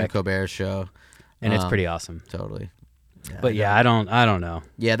super Stephen quick, Colbert's show, and it's pretty awesome. Totally. But yeah, I don't know.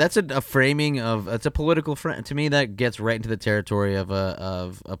 Yeah, that's a framing of it's a political to me that gets right into the territory of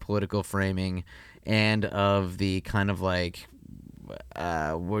a political framing and of the kind of like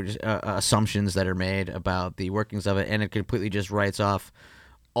assumptions that are made about the workings of it, and it completely just writes off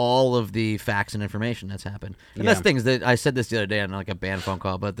all of the facts and information that's happened. And that's things that I said this the other day on like a band phone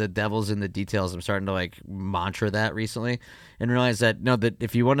call, but the devil's in the details. I'm starting to like mantra that recently and realize that that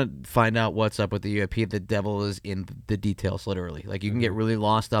if you want to find out what's up with the UAP, the devil is in the details, literally. Like you can get really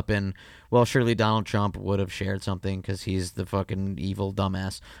lost up in, well, surely Donald Trump would have shared something because he's the fucking evil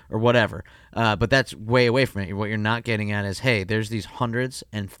dumbass or whatever. But that's way away from it. What you're not getting at is, hey, there's these hundreds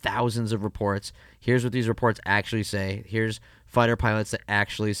and thousands of reports. Here's what these reports actually say. Here's fighter pilots that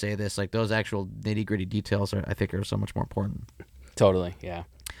actually say this. Like those actual nitty-gritty details I think are so much more important. Totally, yeah.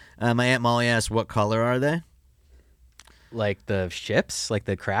 My Aunt Molly asked, what color are they? Like the ships, like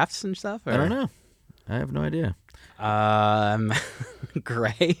the crafts and stuff? Or? I don't know. I have no idea.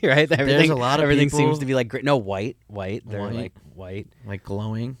 Gray, right? There's a lot of everything people- seems to be like gray. No, white. They're White. like white. Like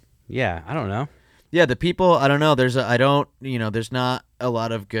glowing? Yeah, I don't know. Yeah, the people, I don't know. There's not a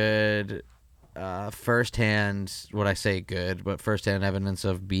lot of good firsthand, what I say good, but firsthand evidence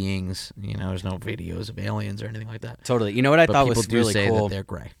of beings. There's no videos of aliens or anything like that. Totally. You know what I But thought people was do really say cool? that they're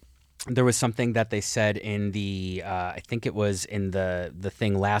gray. There was something that they said in the I think it was in the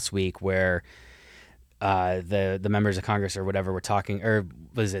thing last week where the members of Congress or whatever were talking, or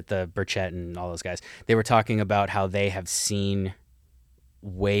was it the Burchett and all those guys? They were talking about how they have seen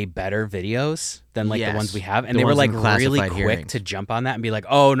way better videos than like the Yes. ones we have, and The they were ones like in really classified quick hearings. to jump on that and be like,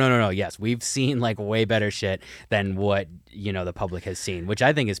 oh no, yes, we've seen like way better shit than what the public has seen, which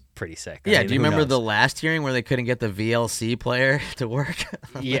I think is pretty sick. Yeah, I mean, do you who remember knows? the last hearing where they couldn't get the VLC player to work?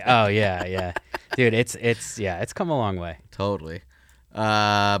 Yeah, oh yeah, dude, it's come a long way. Totally.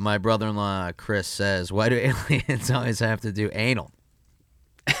 My brother-in-law Chris says, "Why do aliens always have to do anal?"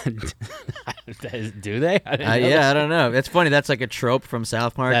 Do they? I didn't know I don't know. It's funny. That's like a trope from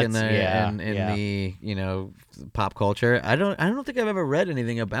South Park in the That's- in the pop culture. I don't think I've ever read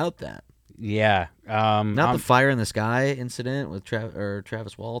anything about that. Yeah. Not the fire in the sky incident with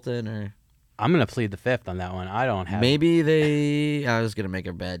Travis Walton, or I'm gonna plead the fifth on that one. I don't have. maybe they. I was gonna make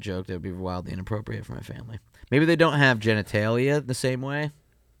a bad joke that would be wildly inappropriate for my family. Maybe they don't have genitalia the same way.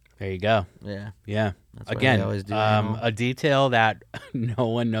 There you go. Yeah. Yeah. That's why Again, they always do anal. a detail that no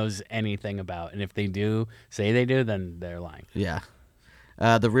one knows anything about, and if they do say they do, then they're lying. Yeah.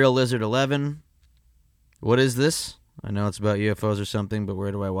 The Real Lizard 11. What is this? I know it's about UFOs or something, but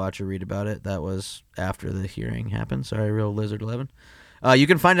where do I watch or read about it? That was after the hearing happened. Sorry, Real Lizard 11. You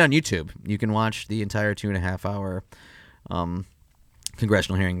can find it on YouTube. You can watch the entire 2.5 hour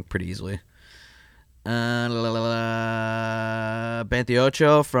congressional hearing pretty easily.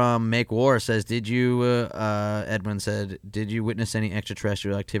 Bantiocho from Make War says, Edwin said, did you witness any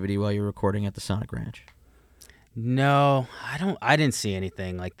extraterrestrial activity while you were recording at the Sonic Ranch? No, I didn't see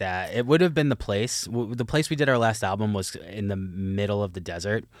anything like that. It would have been the place. The place we did our last album was in the middle of the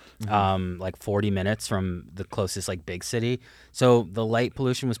desert, like 40 minutes from the closest like big city. So the light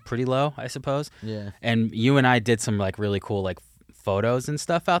pollution was pretty low, I suppose. Yeah. And you and I did some like really cool like photos and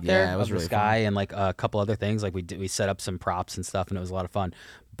stuff out there Yeah, it was of really the sky and like a couple other things. Like we set up some props and stuff, and it was a lot of fun.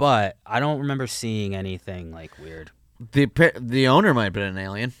 But I don't remember seeing anything like weird. The owner might have been an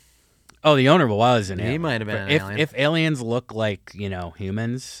alien. Oh, the owner was an alien. He might have been an if, alien. If aliens look like,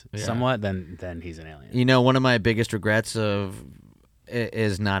 humans somewhat, then he's an alien. One of my biggest regrets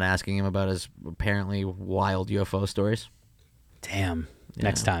is not asking him about his apparently wild UFO stories. Damn. Yeah.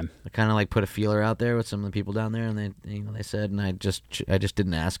 Next time. I kind of like put a feeler out there with some of the people down there, and they said, and I just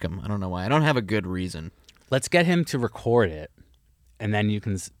didn't ask him. I don't know why. I don't have a good reason. Let's get him to record it, and then you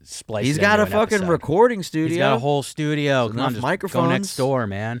can splice. He's it got into a an fucking episode. recording studio. He's got a whole studio. There's Come on, enough just microphones. go next door,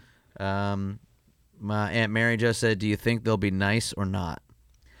 man. My Aunt Mary just said, "Do you think they'll be nice or not?"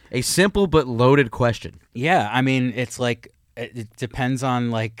 A simple but loaded question. Yeah, I mean, it's like it depends on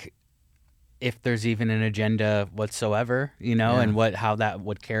like if there's even an agenda whatsoever, and how that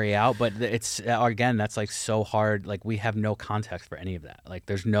would carry out. But it's again, that's like so hard. Like we have no context for any of that. Like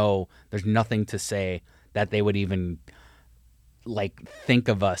there's nothing to say that they would even like think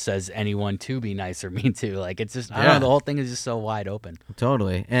of us as anyone to be nice or mean to. Like it's just I don't know. The whole thing is just so wide open.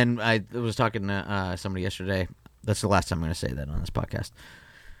 Totally. And I was talking to somebody yesterday. That's the last time I'm going to say that on this podcast.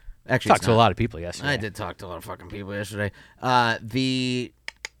 Actually, Talked to a lot of people yesterday. I did talk to a lot of fucking people yesterday.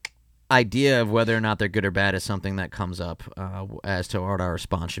 idea of whether or not they're good or bad is something that comes up as to what our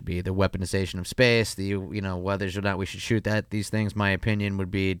response should be. The weaponization of space, whether or not we should shoot at these things. My opinion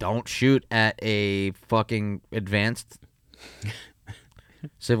would be don't shoot at a fucking advanced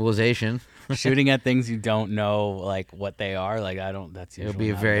civilization. Shooting at things you don't know like what they are, like that's usually It would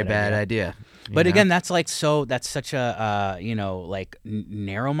be a not very good bad idea. But again, that's such a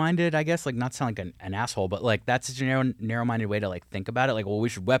narrow-minded, I guess, like not sound like an asshole, but like that's such a narrow-minded way to like think about it. Like, well, we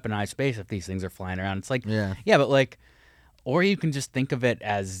should weaponize space if these things are flying around. It's like, yeah, but like, or you can just think of it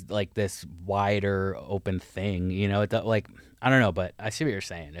as like this wider open thing, like, I don't know, but I see what you're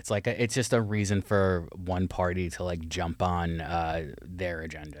saying. It's like it's just a reason for one party to like jump on their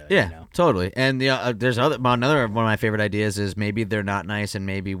agenda. Yeah, totally. And there's another one of my favorite ideas is maybe they're not nice, and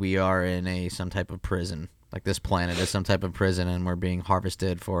maybe we are in some type of prison. Like this planet is some type of prison, and we're being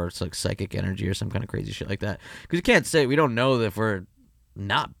harvested for like psychic energy or some kind of crazy shit like that. Because you can't say we don't know if we're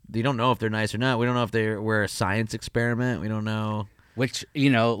not. You don't know if they're nice or not. We don't know if we're a science experiment. We don't know. Which,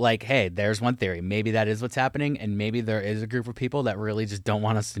 like, hey, there's one theory. Maybe that is what's happening, and maybe there is a group of people that really just don't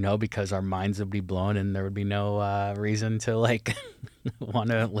want us to know because our minds would be blown and there would be no reason to, like, want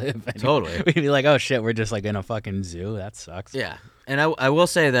to live. Totally. We'd be like, oh, shit, we're just, like, in a fucking zoo. That sucks. Yeah. And I will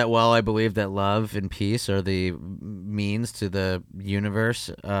say that while I believe that love and peace are the means to the universe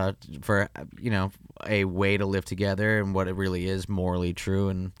for, a way to live together and what it really is morally true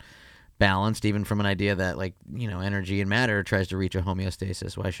and balanced, even from an idea that energy and matter tries to reach a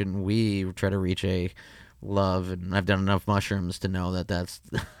homeostasis. Why shouldn't we try to reach a love? And I've done enough mushrooms to know that that's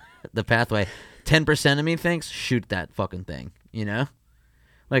the pathway. 10% of me thinks shoot that fucking thing,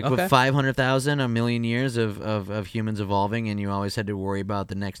 like with 500,000, a million years of humans evolving, and you always had to worry about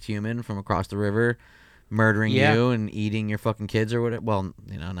the next human from across the river murdering you and eating your fucking kids or whatever. Well,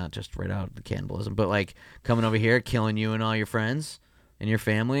 not just right out the cannibalism, but like coming over here, killing you and all your friends and your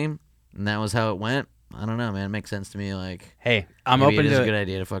family. And that was how it went. I don't know, man. It makes sense to me. Like, hey, I'm maybe open it is to a good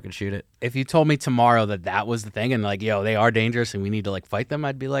idea to fucking shoot it. If you told me tomorrow that was the thing, and like, they are dangerous, and we need to like fight them,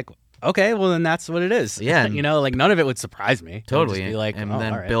 I'd be like, okay, well then that's what it is. Yeah, like none of it would surprise me. Totally. Be like, and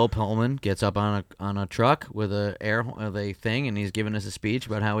then Bill Pullman gets up on a truck with a thing, and he's giving us a speech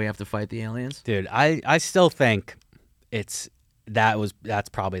about how we have to fight the aliens. Dude, I still think that's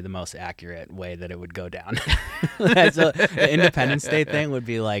probably the most accurate way that it would go down. The Independence Day thing would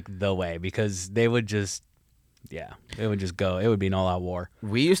be like the way, because they would just it would just go. It would be an all-out war.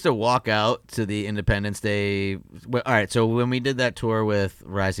 We used to walk out to the Independence Day. All right, so when we did that tour with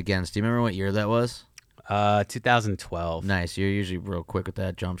Rise Against, do you remember what year that was? 2012. Nice. You're usually real quick with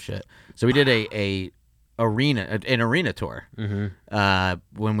that jump shit. So we did an arena tour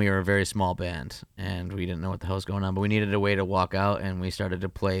when we were a very small band, and we didn't know what the hell was going on, but we needed a way to walk out, and we started to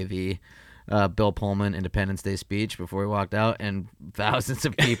play the Bill Pullman Independence Day speech before we walked out, and thousands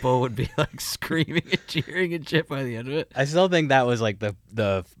of people would be like screaming and cheering and shit by the end of it. I still think that was like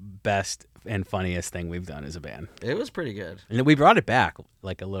the best and funniest thing we've done as a band. It was pretty good. And we brought it back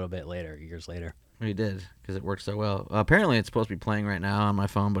like a little bit later, years later. We did, because it worked so well. Apparently it's supposed to be playing right now on my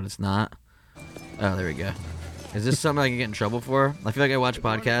phone, but it's not. Oh, there we go. Is this something I can get in trouble for? I feel like I watch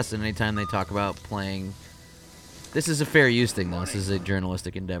podcasts, and anytime they talk about playing... This is a fair use thing, though. This is a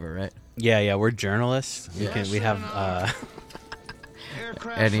journalistic endeavor, right? Yeah, we're journalists. Yeah. We have...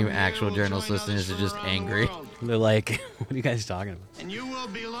 Any actual journalist listeners are just angry. They're like, what are you guys talking about? And you will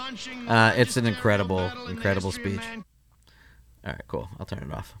be launching it's an incredible speech. All right, cool. I'll turn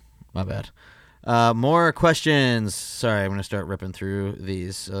it off. My bad. More questions. Sorry, I'm going to start ripping through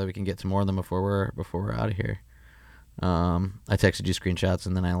these so that we can get to more of them before we're out of here. I texted you screenshots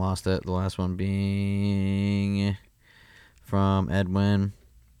and then I lost it. The last one being from Edwin,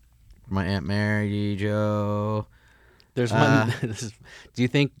 my Aunt Mary, Joe. There's one. Do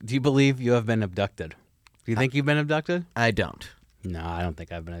you believe you have been abducted? Do you think you've been abducted? I don't. No, I don't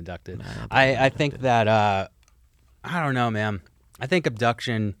think I've been abducted. No, I think that I don't know, man. I think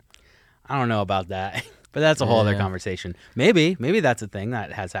abduction. I don't know about that, but that's a whole other conversation. Maybe that's a thing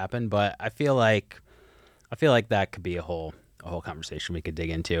that has happened, but I feel like that could be a whole conversation we could dig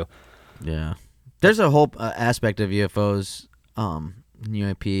into. Yeah, there's a whole aspect of UFOs,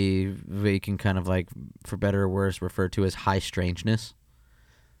 UAP, they can kind of like, for better or worse, refer to as high strangeness.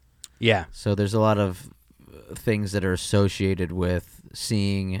 Yeah. So there's a lot of things that are associated with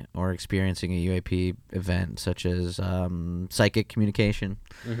seeing or experiencing a UAP event, such as psychic communication,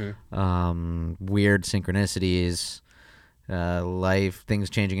 weird synchronicities, things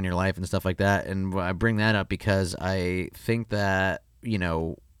changing in your life and stuff like that. And I bring that up because I think that,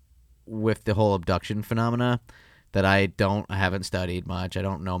 with the whole abduction phenomena, that I haven't studied much. I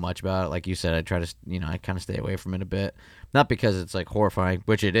don't know much about it. Like you said, I try to, I kind of stay away from it a bit. Not because it's like horrifying,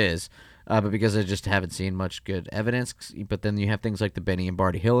 which it is, but because I just haven't seen much good evidence. But then you have things like the Benny and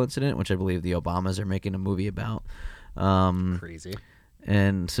Barty Hill incident, which I believe the Obamas are making a movie about. Crazy.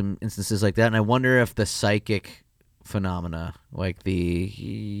 And some instances like that. And I wonder if the psychic phenomena, like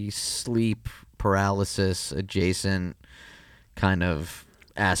the sleep paralysis adjacent kind of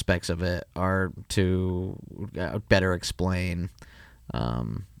aspects of it, are to better explain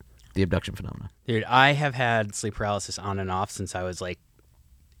the abduction phenomena. Dude, I have had sleep paralysis on and off since I was like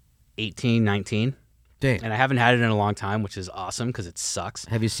 18, 19. Dang. And I haven't had it in a long time, which is awesome because it sucks.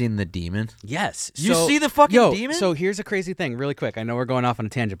 Have you seen The Demon? Yes. You see the fucking demon? So here's a crazy thing, really quick. I know we're going off on a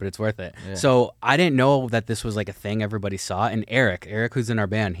tangent, but it's worth it. Yeah. So I didn't know that this was like a thing everybody saw. And Eric, who's in our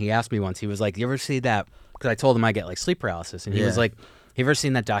band, he asked me once, he was like, you ever see that? Because I told him I get like sleep paralysis. And he was like, have you ever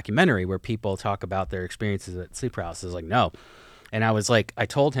seen that documentary where people talk about their experiences with sleep paralysis? I was like, no. And I was like, I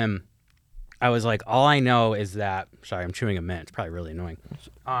told him, I was like, all I know is that, sorry, I'm chewing a mint. It's probably really annoying.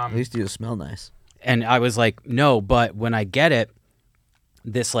 At least you smell nice. And I was like, no, but when I get it,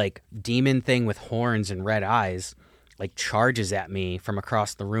 this like demon thing with horns and red eyes like charges at me from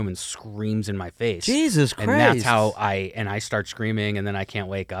across the room and screams in my face. Jesus Christ. And that's how I start screaming and then I can't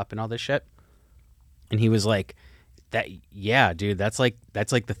wake up and all this shit. And he was like, that, yeah, dude, that's like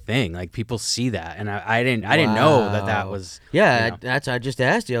the thing. Like people see that. And I didn't know that was. Yeah, I just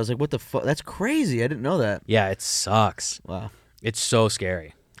asked you. I was like, what the fuck? That's crazy. I didn't know that. Yeah, it sucks. Wow. It's so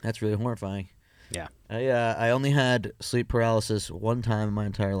scary. That's really horrifying. Yeah. I only had sleep paralysis one time in my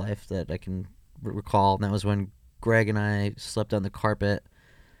entire life that I can recall, and that was when Greg and I slept on the carpet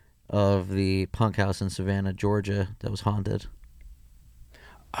of the punk house in Savannah, Georgia, that was haunted.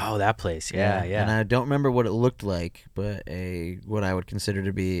 Oh, that place. Yeah. And I don't remember what it looked like, but what I would consider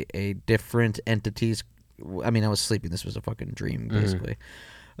to be a different entity's. I mean, I was sleeping. This was a fucking dream, basically.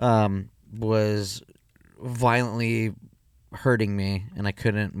 Was violently hurting me, and I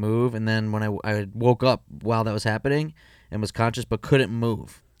couldn't move. And then when I woke up while that was happening and was conscious but couldn't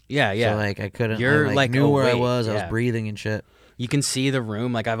move. Yeah. So like I couldn't. You're I like knew where I awake, was. I yeah. was breathing and shit. You can see the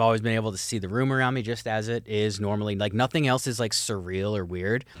room. Like I've always been able to see the room around me just as it is normally. Like nothing else is like surreal or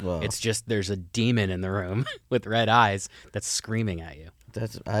weird. Whoa. It's just there's a demon in the room with red eyes that's screaming at you.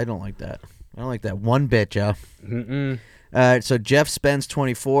 I don't like that. I don't like that one bit, Joe. Mm-mm. So Jeff Spence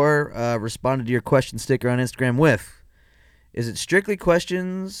 24 responded to your question sticker on Instagram with, is it strictly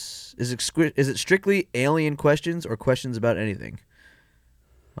questions? Is it strictly alien questions or questions about anything?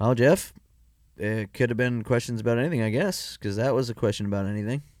 Well, Jeff, it could have been questions about anything, I guess, because that was a question about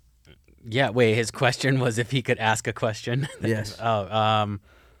anything. Yeah. Wait. His question was if he could ask a question. Yes. I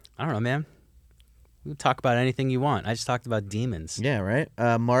don't know, man. We can talk about anything you want. I just talked about demons. Yeah, right.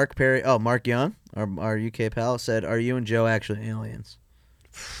 Mark Young, our UK pal, said, "Are you and Joe actually aliens?"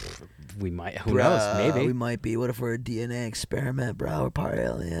 We might. Who knows? Maybe. We might be. What if we're a DNA experiment, bro? We're part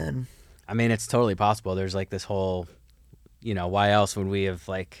alien. I mean, it's totally possible. There's like this whole, why else would we have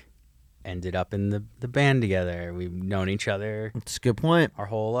like ended up in the band together? We've known each other That's a good point. our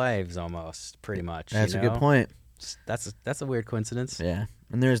whole lives almost, pretty much. That's a good point. That's a weird coincidence. Yeah.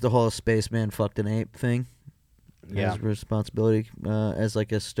 And there's the whole spaceman fucked an ape thing. Yeah. His responsibility as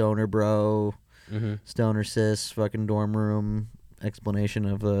like a stoner bro, stoner cis, fucking dorm room explanation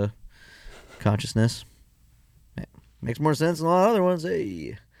of consciousness. Makes more sense than a lot of other ones.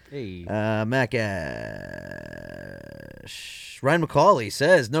 Hey. Mac Ash. Ryan McCauley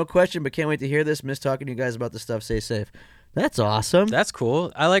says, no question, but can't wait to hear this. Miss talking to you guys about this stuff. Stay safe. That's awesome. That's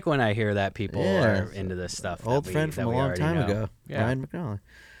cool. I like when I hear that people Yeah. are into this stuff. Old friend from a long time ago. Yeah. Ryan McCauley.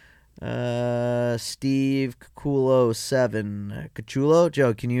 Steve Caculo7. Cachulo?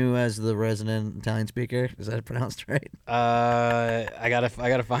 Joe, can you, as the resident Italian speaker, is that pronounced right? I gotta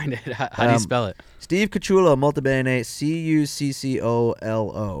find it. How do you spell it? Steve Cachulo, multibene,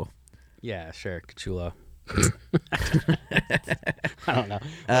 Cuccolo. Yeah, sure, Cachulo. I don't know.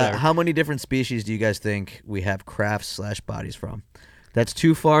 How many different species do you guys think we have crafts/bodies from? That's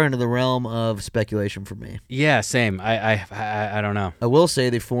too far into the realm of speculation for me. Yeah, same. I don't know. I will say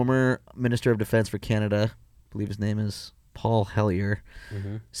the former Minister of Defense for Canada, I believe his name is Paul Hellyer,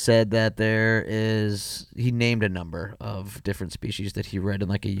 said that he named a number of different species that he read in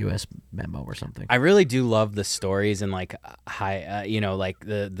like a U.S. memo or something. I really do love the stories and like like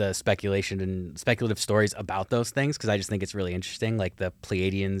the speculation and speculative stories about those things because I just think it's really interesting, like the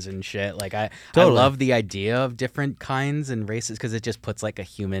Pleiadians and shit. Like I love the idea of different kinds and races because it just puts like a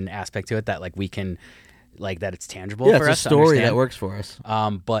human aspect to it that like we can like that it's tangible Yeah, for it's us a to story understand. that works for us.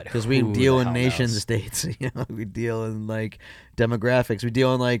 But Because we who deal the in hell nation knows? states, we deal in like demographics, we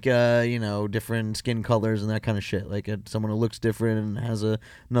deal in like different skin colors and that kind of shit. Like someone who looks different and has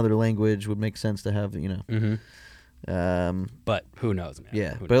another language would make sense to have, But who knows, man?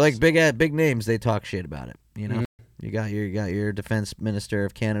 yeah. Who But knows? like big names, they talk shit about it. You got your defense minister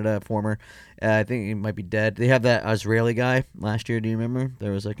of Canada, former. I think he might be dead. They have that Israeli guy last year. Do you remember?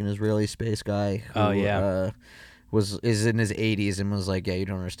 There was like an Israeli space guy who is in his 80s and was like, yeah, you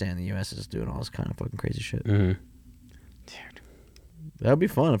don't understand. The U.S. is doing all this kind of fucking crazy shit. Dude. That would be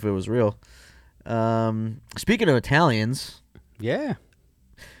fun if it was real. Speaking of Italians, Yeah.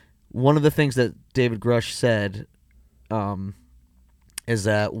 one of the things that David Grush said is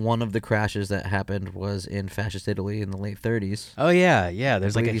that one of the crashes that happened was in fascist Italy in the late 30s. Oh yeah, yeah.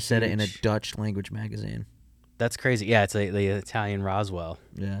 There's I like believe he said it in a huge- Dutch language magazine. That's crazy. Yeah, it's the Italian Roswell.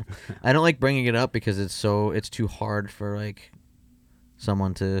 Yeah, I don't like bringing it up because it's too hard for like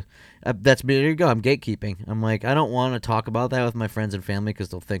someone to. There you go. I'm gatekeeping. I'm like, I don't want to talk about that with my friends and family because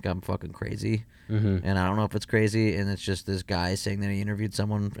they'll think I'm fucking crazy, and I don't know if it's crazy. And it's just this guy saying that he interviewed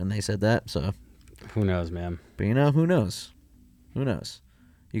someone and they said that. So Who knows, man? but who knows? Who knows?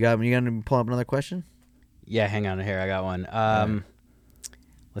 You got to pull up another question? Yeah, hang on here. I got one.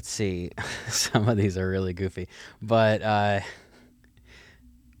 Let's see. Some of these are really goofy. But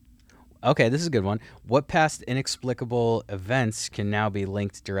okay, this is a good one. What past inexplicable events can now be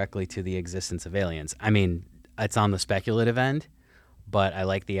linked directly to the existence of aliens? I mean, it's on the speculative end, but I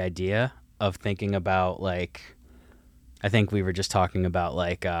like the idea of thinking about like I think we were just talking about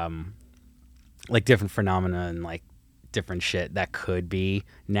like different phenomena and like different shit that could be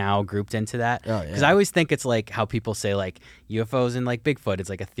now grouped into that. Oh, yeah. Because I always think it's like how people say like UFOs and like Bigfoot. It's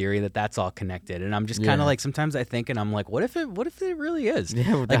like a theory that's all connected, and I'm just kind Yeah. of like sometimes I think and I'm like, what if it really is?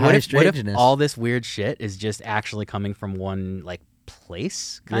 Yeah, with the like high what if strangeness. all this weird shit is just actually coming from one like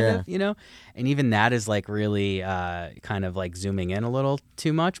place, kind Yeah. of, and even that is like really kind of like zooming in a little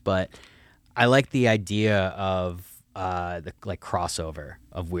too much, but I like the idea of the like crossover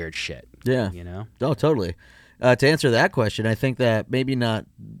of weird shit. Yeah. Oh, totally. To answer that question, I think that maybe not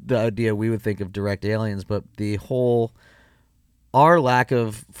the idea we would think of direct aliens, but our lack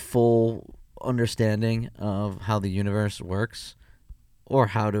of full understanding of how the universe works or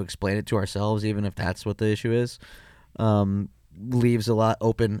how to explain it to ourselves, even if that's what the issue is, leaves a lot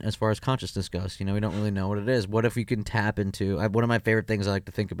open as far as consciousness goes. We don't really know what it is. What if we can tap into one of my favorite things I like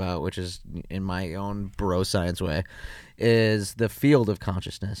to think about, which is in my own bro science way, is the field of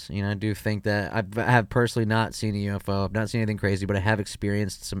consciousness. I do think that I have personally not seen a UFO. I've not seen anything crazy, but I have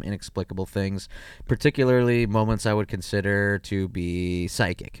experienced some inexplicable things, particularly moments I would consider to be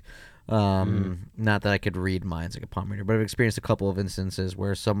psychic. Not that I could read minds like a palm reader, but I've experienced a couple of instances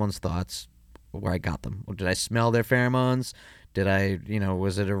where someone's thoughts, where I got them. Did I smell their pheromones? Did I,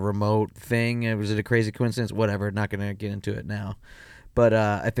 was it a remote thing? Was it a crazy coincidence? Whatever. Not going to get into it now. But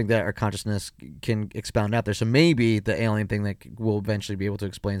I think that our consciousness can expound out there. So maybe the alien thing that will eventually be able to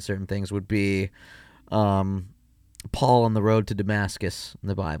explain certain things would be Paul on the road to Damascus in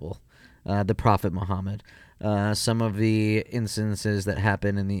the Bible, the Prophet Muhammad, some of the instances that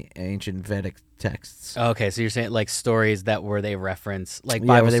happen in the ancient Vedic texts. Okay, so you're saying like stories where they reference like Yeah,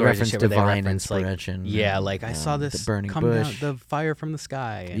 Bible where they stories and reference shit, where they divine reference like inspiration like I saw the this burning come bush. down, the fire from the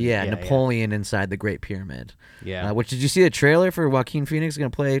sky. And, Napoleon inside the Great Pyramid. Yeah. Which, did you see the trailer for Joaquin Phoenix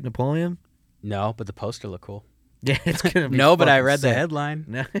going to play Napoleon? No, but the poster looked cool. Yeah, it's going to be No, but I fucking read the sick. headline.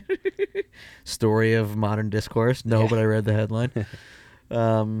 No. Story of modern discourse. No, but I read the headline.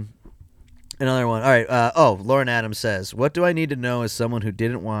 Another one. All right. Lauren Adams says, what do I need to know as someone who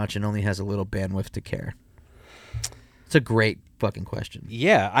didn't watch and only has a little bandwidth to care? It's a great fucking question.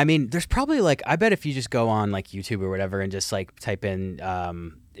 Yeah, I mean, there's probably like I bet if you just go on like YouTube or whatever and just like type in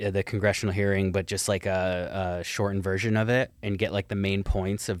the congressional hearing, but just like a shortened version of it and get like the main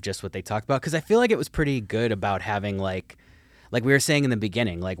points of just what they talked about, because I feel like it was pretty good about having like we were saying in the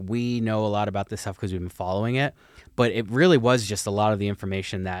beginning, like we know a lot about this stuff because we've been following it, but it really was just a lot of the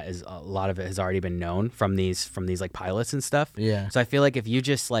information a lot of it has already been known from these like pilots and stuff. Yeah. So I feel like if you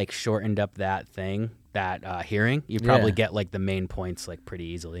just like shortened up that hearing, you probably get like the main points like pretty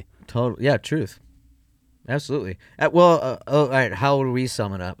easily. Total. Yeah, truth. Absolutely. All right. How do we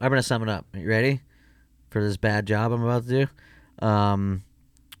sum it up? I'm going to sum it up. Are you ready for this bad job I'm about to do?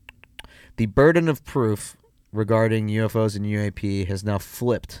 The burden of proof regarding UFOs and UAP has now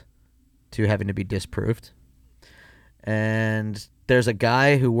flipped to having to be disproved. And there's a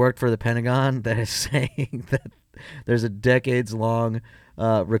guy who worked for the Pentagon that is saying that there's a decades-long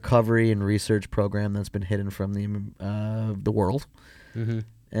recovery and research program that's been hidden from the world,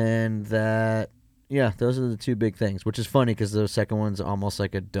 and that Yeah, those are the two big things, which is funny because the second one's almost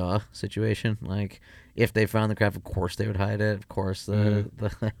like a duh situation. Like, if they found the craft, of course they would hide it. Of course,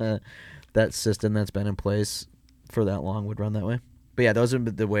 the that system that's been in place for that long would run that way. But yeah, those are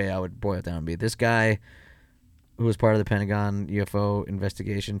the way I would boil it down to be. This guy, who was part of the Pentagon UFO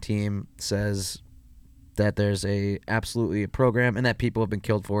investigation team, says that there's absolutely a program and that people have been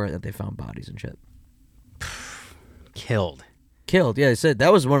killed for it, that they found bodies and shit. Killed. Yeah, they said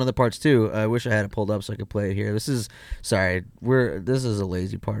that was one of the parts too. I wish I had it pulled up so I could play it here. This is a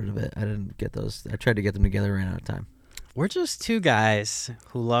lazy part of it. I didn't get those. I tried to get them together, ran out of time. We're just two guys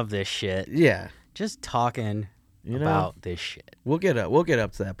who love this shit. Yeah, Just talking about this shit. we'll get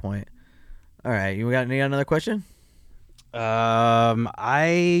up to that point. All right, you got another question?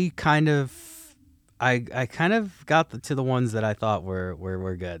 I kind of got to the ones that I thought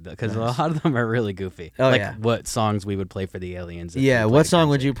were good because a lot of them are really goofy. Oh, like yeah. what songs we would play for the aliens. if Yeah, we what played song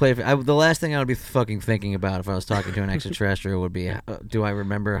would against you play for? The last thing I would be fucking thinking about if I was talking to an extraterrestrial would be, do I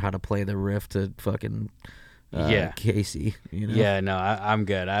remember how to play the riff to fucking Casey? You know? Yeah, no, I'm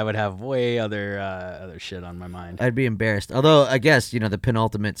good. I would have way other shit on my mind. I'd be embarrassed. Although, I guess, the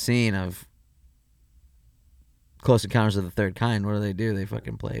penultimate scene of Close Encounters of the Third Kind, what do? They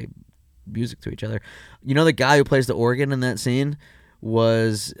fucking play music to each other. The guy who plays the organ in that scene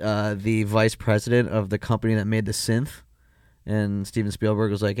was the vice president of the company that made the synth. And Steven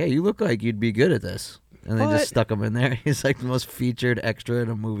Spielberg was like, hey, you look like you'd be good at this. And they What? just stuck him in there. He's like the most featured extra in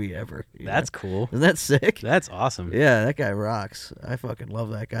a movie ever. That's cool. Isn't that sick? That's awesome. Yeah, that guy rocks. I fucking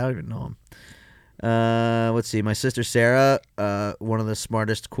love that guy. I don't even know him. Let's see. My sister Sarah, one of the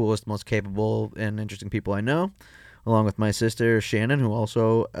smartest, coolest, most capable, and interesting people I know, along with my sister Shannon, who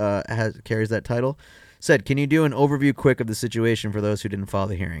also carries that title, said, can you do an overview quick of the situation for those who didn't follow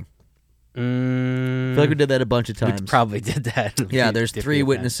the hearing? I feel like we did that a bunch of times. We probably did that. Yeah, there's 3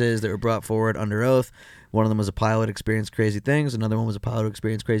 witnesses that were brought forward under oath. One of them was a pilot who experienced crazy things. Another one was a pilot who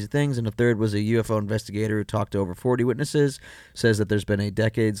experienced crazy things. And a third was a UFO investigator who talked to over 40 witnesses, says that there's been a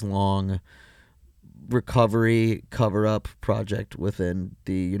decades-long recovery cover-up project within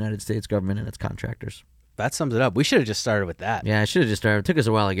the United States government and its contractors. That sums it up. We should have just started with that. Yeah, I should have just started. It took us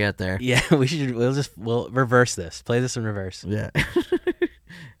a while to get there. Yeah, we should. We'll reverse this. Play this in reverse. Yeah.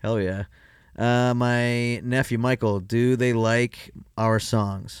 Hell yeah. My nephew Michael, do they like our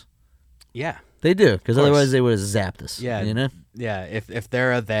songs? Yeah. They do, because course. otherwise they would have zapped us. Yeah. You know? Yeah. If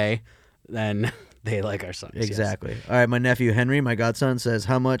they're a they, then they like our songs. yes. Exactly. All right, my nephew Henry, my godson, says,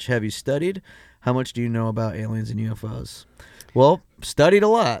 how much have you studied? How much do you know about aliens and UFOs? Well, studied a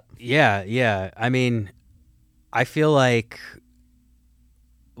lot. Yeah. I mean, I feel like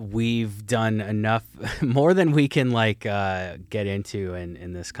we've done enough, more than we can get into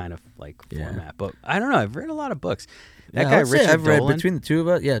in this kind of format. But I don't know. I've read a lot of books. That guy Richard I've read Dolan. between the two of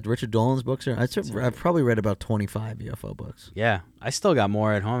us. Yeah, Richard Dolan's books are. I've probably read about 25 UFO books. Yeah, I still got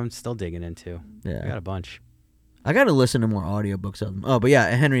more at home. I'm still digging into. Yeah. I got a bunch. I got to listen to more audiobooks of them. Oh, but yeah,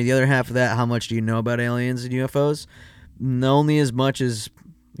 Henry, the other half of that, how much do you know about aliens and UFOs? Only as much as,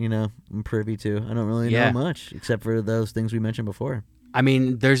 I'm privy to. I don't really know much, except for those things we mentioned before. I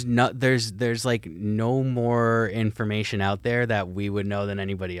mean, there's like no more information out there that we would know than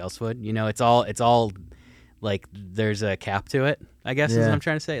anybody else would. It's all like there's a cap to it, I guess is what I'm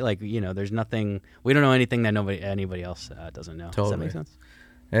trying to say. There's nothing, we don't know anything that anybody else doesn't know. Totally. Does that make sense?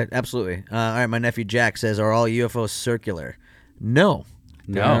 Absolutely. All right, my nephew Jack says, are all UFOs circular? No.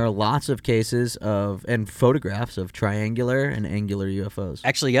 There are lots of cases and photographs of triangular and angular UFOs.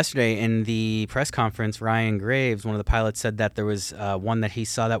 Actually, yesterday in the press conference, Ryan Graves, one of the pilots, said that there was one that he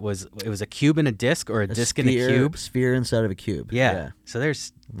saw that was a cube in a disc, or a disc in a cube. Sphere inside of a cube. Yeah. So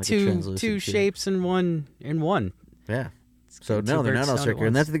there's Like a two translucent shapes in one. Yeah. So Two no, they're birds not all sound at circular,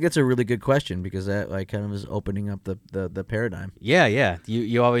 and once. I think that's a really good question because that kind of is opening up the paradigm. Yeah.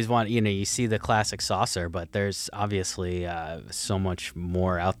 You always want, you see the classic saucer, but there's obviously so much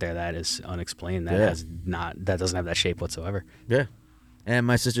more out there that is unexplained that doesn't have that shape whatsoever. Yeah. And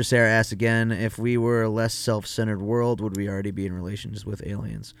my sister Sarah asked again, if we were a less self-centered world, would we already be in relations with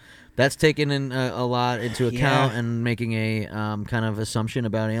aliens? That's taken in a lot into account and making a kind of assumption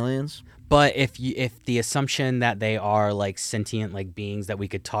about aliens. But if the assumption that they are like sentient beings that we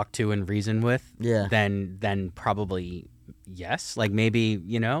could talk to and reason with, then probably yes. Maybe,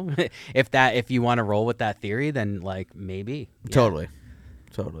 if you want to roll with that theory, then maybe. Yeah. Totally.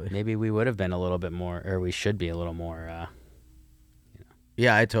 Maybe we would have been a little bit more, or we should be a little more.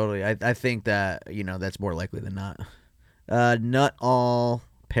 Yeah, I think that, that's more likely than not. Nut All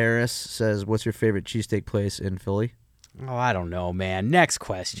Paris says, what's your favorite cheesesteak place in Philly? Oh, I don't know, man. Next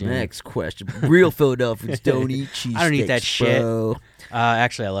question. Next question. Real Philadelphians don't eat cheesesteaks. I don't eat that shit. Bro.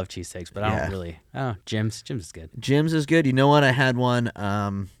 Actually, I love cheesesteaks, but I Yeah. don't really. Oh, Jim's is good. Jim's is good. You know what? I had one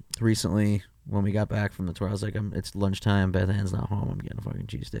recently when we got back from the tour. I was like, it's lunchtime. Beth Ann's not home. I'm getting a fucking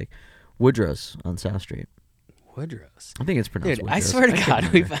cheesesteak. Woodrow's on South Street. Woodrow's. I think it's pronounced Dude, Woodrow's. I swear to can't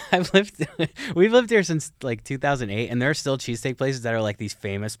God, remember. we've lived here since like 2008, and there are still cheesesteak places that are like these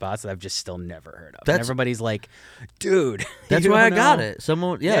famous spots that I've just still never heard of. And everybody's like, dude, That's you why I don't got know? it.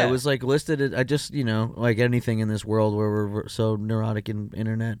 Someone, Yeah. it was like listed. I just, like anything in this world where we're so neurotic and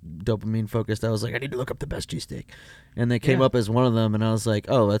internet dopamine focused, I was like, I need to look up the best cheesesteak, and they came Yeah. up as one of them, and I was like,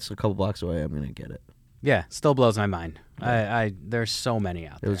 oh, that's a couple blocks away. I'm gonna get it. Yeah, still blows my mind. There's so many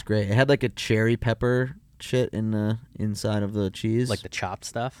out It there. was great. It had like a cherry pepper shit in the inside of the cheese, Like the chopped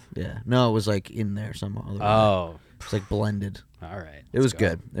stuff. yeah. No, it was like in there somehow. Oh, It's like blended. all right. It was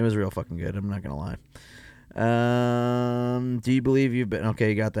good. It was real fucking good. I'm not gonna lie. Do you believe you've been okay?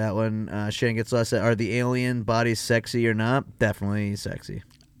 You got that one. Shane gets less. Are the alien bodies sexy or not? Definitely sexy.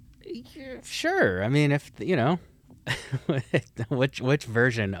 Sure. I mean, if which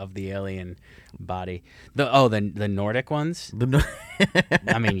version of the alien body? The Nordic ones.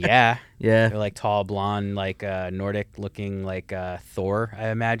 I mean, yeah. Yeah. They're like tall, blonde, like Nordic looking, like Thor. I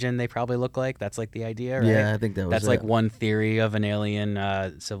imagine they probably look like. That's like the idea, right? Yeah, I think that was That's it. like one theory of an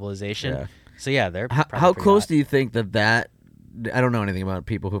alien civilization. Yeah. So yeah, they're How close do you think that? I don't know anything about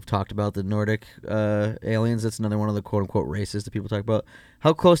people who've talked about the Nordic aliens. That's another one of the quote unquote races that people talk about.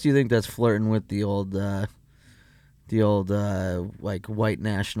 How close do you think that's flirting with the old like white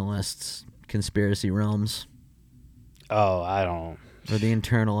nationalists conspiracy realms? Oh, I don't. Or the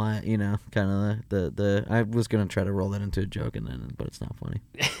internal, kind of the. I was gonna try to roll that into a joke, but it's not funny.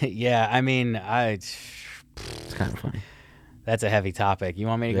 Yeah, I mean, It's kind of funny. that's a heavy topic. You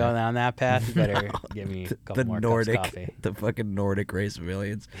want me to go down that path? You better give me a couple The more Nordic, cups of coffee. the fucking Nordic race of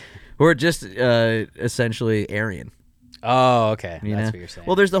aliens, who are just essentially Aryan. Oh, okay. You That's know? what you're saying.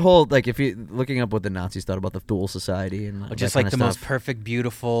 Well, there's the whole if you looking up what the Nazis thought about the Thule Society and just that like kind the of most stuff. perfect,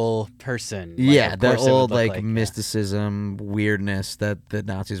 beautiful person. Like, Yeah, of that course it would old look like yeah. mysticism, weirdness that the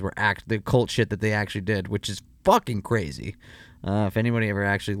Nazis were the cult shit that they actually did, which is fucking crazy. If anybody ever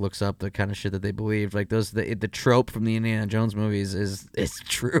actually looks up the kind of shit that they believed, like the trope from the Indiana Jones movies is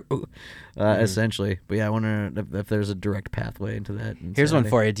true, essentially. But yeah, I wonder if there's a direct pathway into that. Here's one insanity.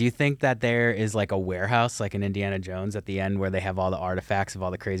 for you. Do you think that there is like a warehouse, like in Indiana Jones, at the end where they have all the artifacts of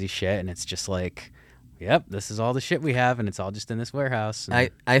all the crazy shit, and it's just like, yep, this is all the shit we have, and it's all just in this warehouse? And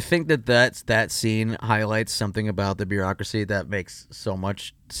I think that scene highlights something about the bureaucracy that makes so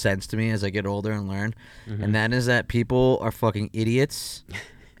much sense to me as I get older and learn, and that is that people are fucking idiots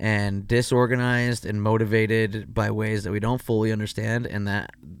and disorganized and motivated by ways that we don't fully understand, and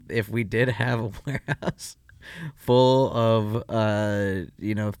that if we did have a warehouse full of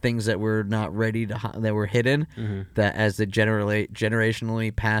things that were not ready to that were hidden, that as the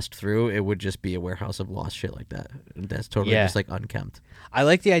generationally passed through, it would just be a warehouse of lost shit like that. That's totally Yeah. just like unkempt. I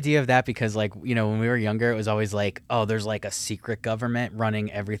like the idea of that because, like, when we were younger, it was always like, oh, there's like a secret government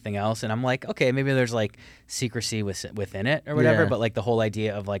running everything else. And I'm like, okay, maybe there's like secrecy within it or whatever. Yeah. But like the whole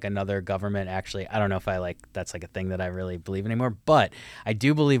idea of like another government actually, I don't know if that's like a thing that I really believe anymore. But I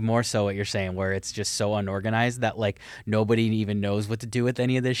do believe more so what you're saying, where it's just so unorganized that like nobody even knows what to do with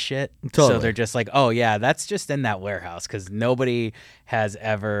any of this shit. Totally. So they're just like, oh, yeah, that's just in that warehouse because nobody has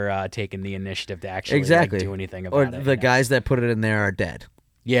ever taken the initiative to actually Exactly. like, do anything about Or it. the guys that put it in there are dead.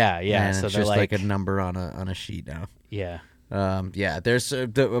 Yeah, yeah. And So it's they're just like, like a number on a sheet now. yeah. Yeah, there's all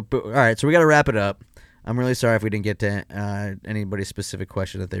right, so we got to wrap it up. I'm really sorry if we didn't get to anybody's specific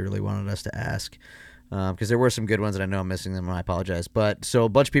question that they really wanted us to ask, because there were some good ones and I know I'm missing them and I apologize. But so a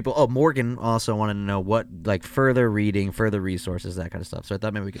bunch of people, Morgan also wanted to know what like further reading, further resources, that kind of stuff. So I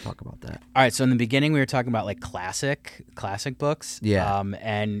thought maybe we could talk about that. All right, so in the beginning we were talking about like classic books. Yeah.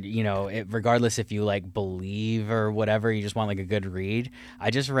 And regardless if you like believe or whatever, you just want like a good read. I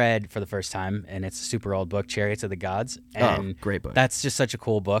just read for the first time, and it's a super old book, Chariots of the Gods. And great book. That's just such a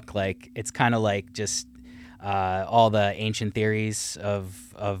cool book. Like it's kind of like just all the ancient theories of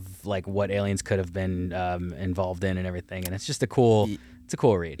like what aliens could have been involved in and everything, and it's just a cool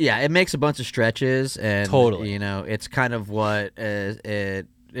read. Yeah, it makes a bunch of stretches, and Totally. it's kind of what it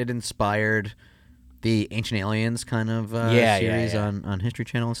inspired the Ancient Aliens kind of series on History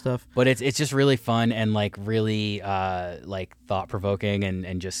Channel and stuff. But it's just really fun and like really like thought provoking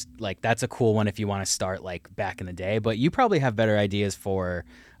and just like that's a cool one if you want to start like back in the day. But you probably have better ideas for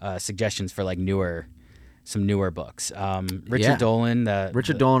suggestions for like some newer books. Richard Dolan.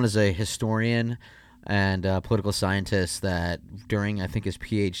 Richard Dolan is a historian. and a political scientist that during, I think, his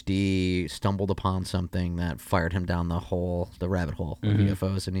PhD stumbled upon something that fired him down the rabbit hole of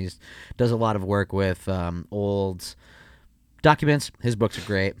UFOs. And he does a lot of work with old documents. His books are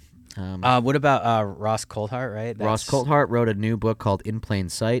great. What about Ross Coulthart, right? Ross Coulthart wrote a new book called In Plain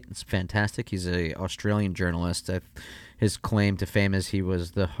Sight. It's fantastic. He's an Australian journalist. His claim to fame is he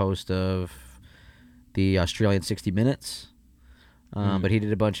was the host of the Australian 60 Minutes. But he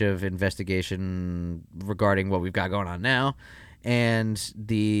did a bunch of investigation regarding what we've got going on now. And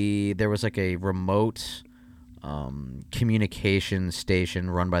there was like a remote communication station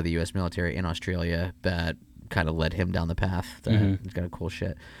run by the U.S. military in Australia that kind of led him down the path. He's got a cool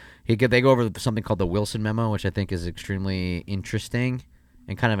shit. They go over something called the Wilson Memo, which I think is extremely interesting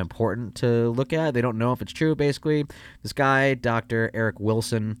and kind of important to look at. They don't know if it's true, basically. This guy, Dr. Eric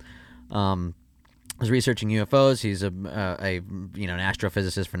Wilson, was researching UFOs. He's an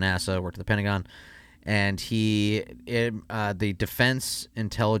astrophysicist for NASA, worked at the Pentagon, and the Defense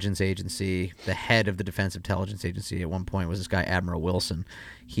Intelligence Agency, the head of the Defense Intelligence Agency at one point was this guy Admiral Wilson.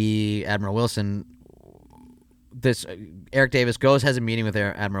 Eric Davis has a meeting with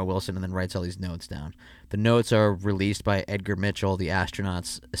Admiral Wilson and then writes all these notes down. The notes are released by Edgar Mitchell, the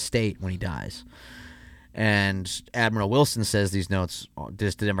astronaut's estate, when he dies. And Admiral Wilson says these notes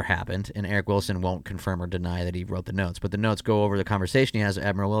just never happened, and Eric Wilson won't confirm or deny that he wrote the notes. But the notes go over the conversation he has with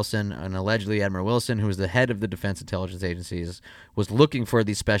Admiral Wilson, and allegedly Admiral Wilson, who was the head of the Defense Intelligence Agencies, was looking for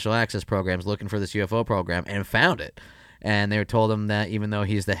these special access programs, looking for this UFO program, and found it. And they told him that even though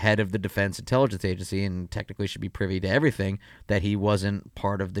he's the head of the Defense Intelligence Agency and technically should be privy to everything, that he wasn't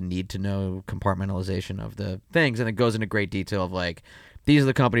part of the need-to-know compartmentalization of the things. And it goes into great detail of, like, these are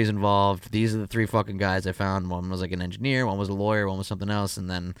the companies involved. These are the 3 fucking guys I found. One was like an engineer, one was a lawyer, one was something else. And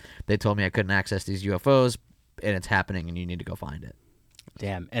then they told me I couldn't access these UFOs, and it's happening, and you need to go find it.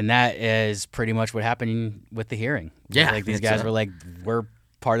 Damn. And that is pretty much what happened with the hearing. Yeah. Like, these guys were like, we're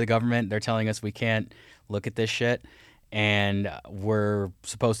part of the government. They're telling us we can't look at this shit. And we're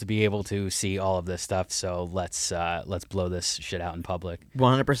supposed to be able to see all of this stuff, so let's blow this shit out in public.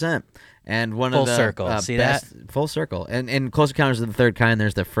 100%. And one full of the circle. See best, that? Full circle. And in Close Encounters of the Third Kind,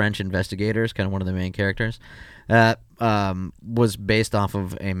 there's the French investigators, kind of one of the main characters. Was based off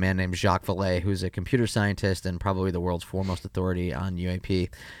of a man named Jacques Vallée, who's a computer scientist and probably the world's foremost authority on UAP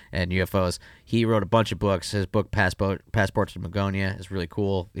and UFOs. He wrote a bunch of books. His book Passports to Magonia is really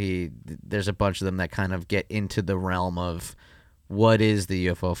cool. There's a bunch of them that kind of get into the realm of what is the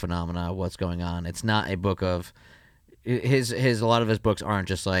UFO phenomena, what's going on. It's not a book of a lot of his books aren't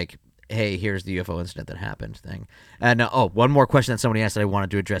just like, hey, here's the UFO incident that happened thing. And one more question that somebody asked that I wanted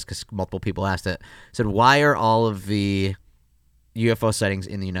to address because multiple people asked it. Said, why are all of the UFO sightings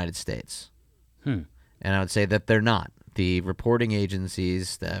in the United States? And I would say that they're not. The reporting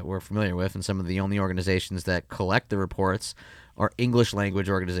agencies that we're familiar with and some of the only organizations that collect the reports are English language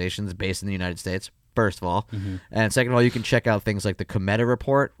organizations based in the United States, first of all. And second of all, you can check out things like the Cometa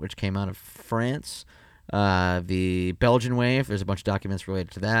Report, which came out of France. The Belgian wave, there's a bunch of documents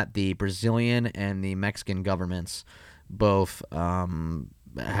related to that. The Brazilian and the Mexican governments both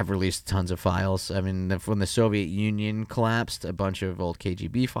have released tons of files. I mean, when the Soviet Union collapsed, a bunch of old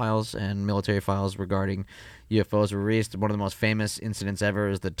KGB files and military files regarding UFOs were released. One of the most famous incidents ever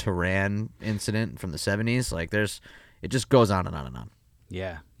is the Tehran incident from the 70s. Like, it just goes on and on and on.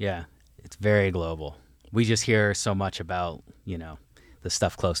 Yeah. It's very global. We just hear so much about, the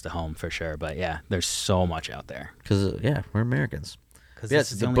stuff close to home for sure. But yeah, there's so much out there. Because, we're Americans. Because yes,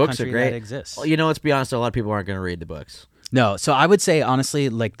 the books are great. That exists. Let's be honest, a lot of people aren't going to read the books. No, so I would say, honestly,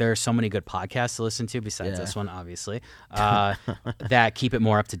 like, there are so many good podcasts to listen to besides this one, obviously, that keep it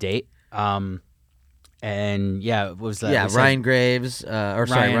more up to date. And yeah, what was that? Yeah, Ryan Graves,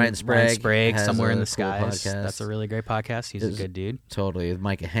 Ryan Sprague. Somewhere in the cool Skies. Podcast. That's a really great podcast. He's a good dude. Totally.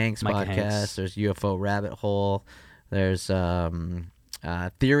 Micah Hanks podcast. There's UFO Rabbit Hole. There's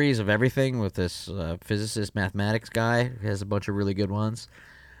Theories of Everything with this physicist mathematics guy. He has a bunch of really good ones.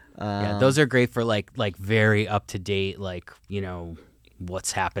 Yeah, those are great for like very up to date, like,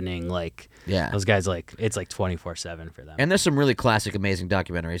 what's happening. Like, those guys, like, it's like 24/7 for them. And there's some really classic, amazing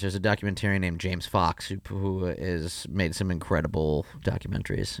documentaries. There's a documentarian named James Fox who is made some incredible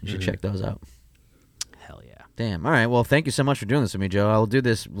documentaries. You should check those out. Hell yeah. Damn. All right. Well, thank you so much for doing this with me, Joe. I will do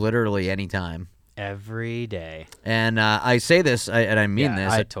this literally anytime. Every day. And I say this, and I mean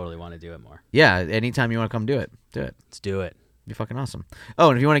this. I totally want to do it more. Yeah, anytime you want to come do it, do it. Let's do it. Be fucking awesome. Oh,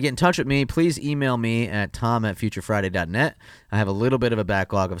 and if you want to get in touch with me, please email me at tom@futurefriday.net. I have a little bit of a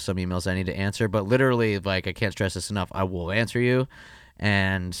backlog of some emails I need to answer, but literally, like, I can't stress this enough, I will answer you.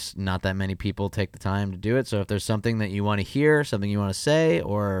 and not that many people take the time to do it. So if there's something that you want to hear, something you want to say,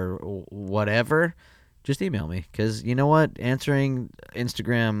 or whatever, just email me. Because you know what? Answering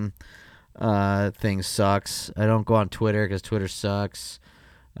Instagram things sucks. I don't go on Twitter because Twitter sucks.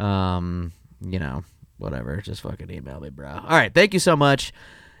 Whatever. Just fucking email me, bro. All right. Thank you so much.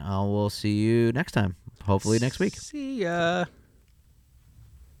 We'll see you next time. Hopefully next week. See ya.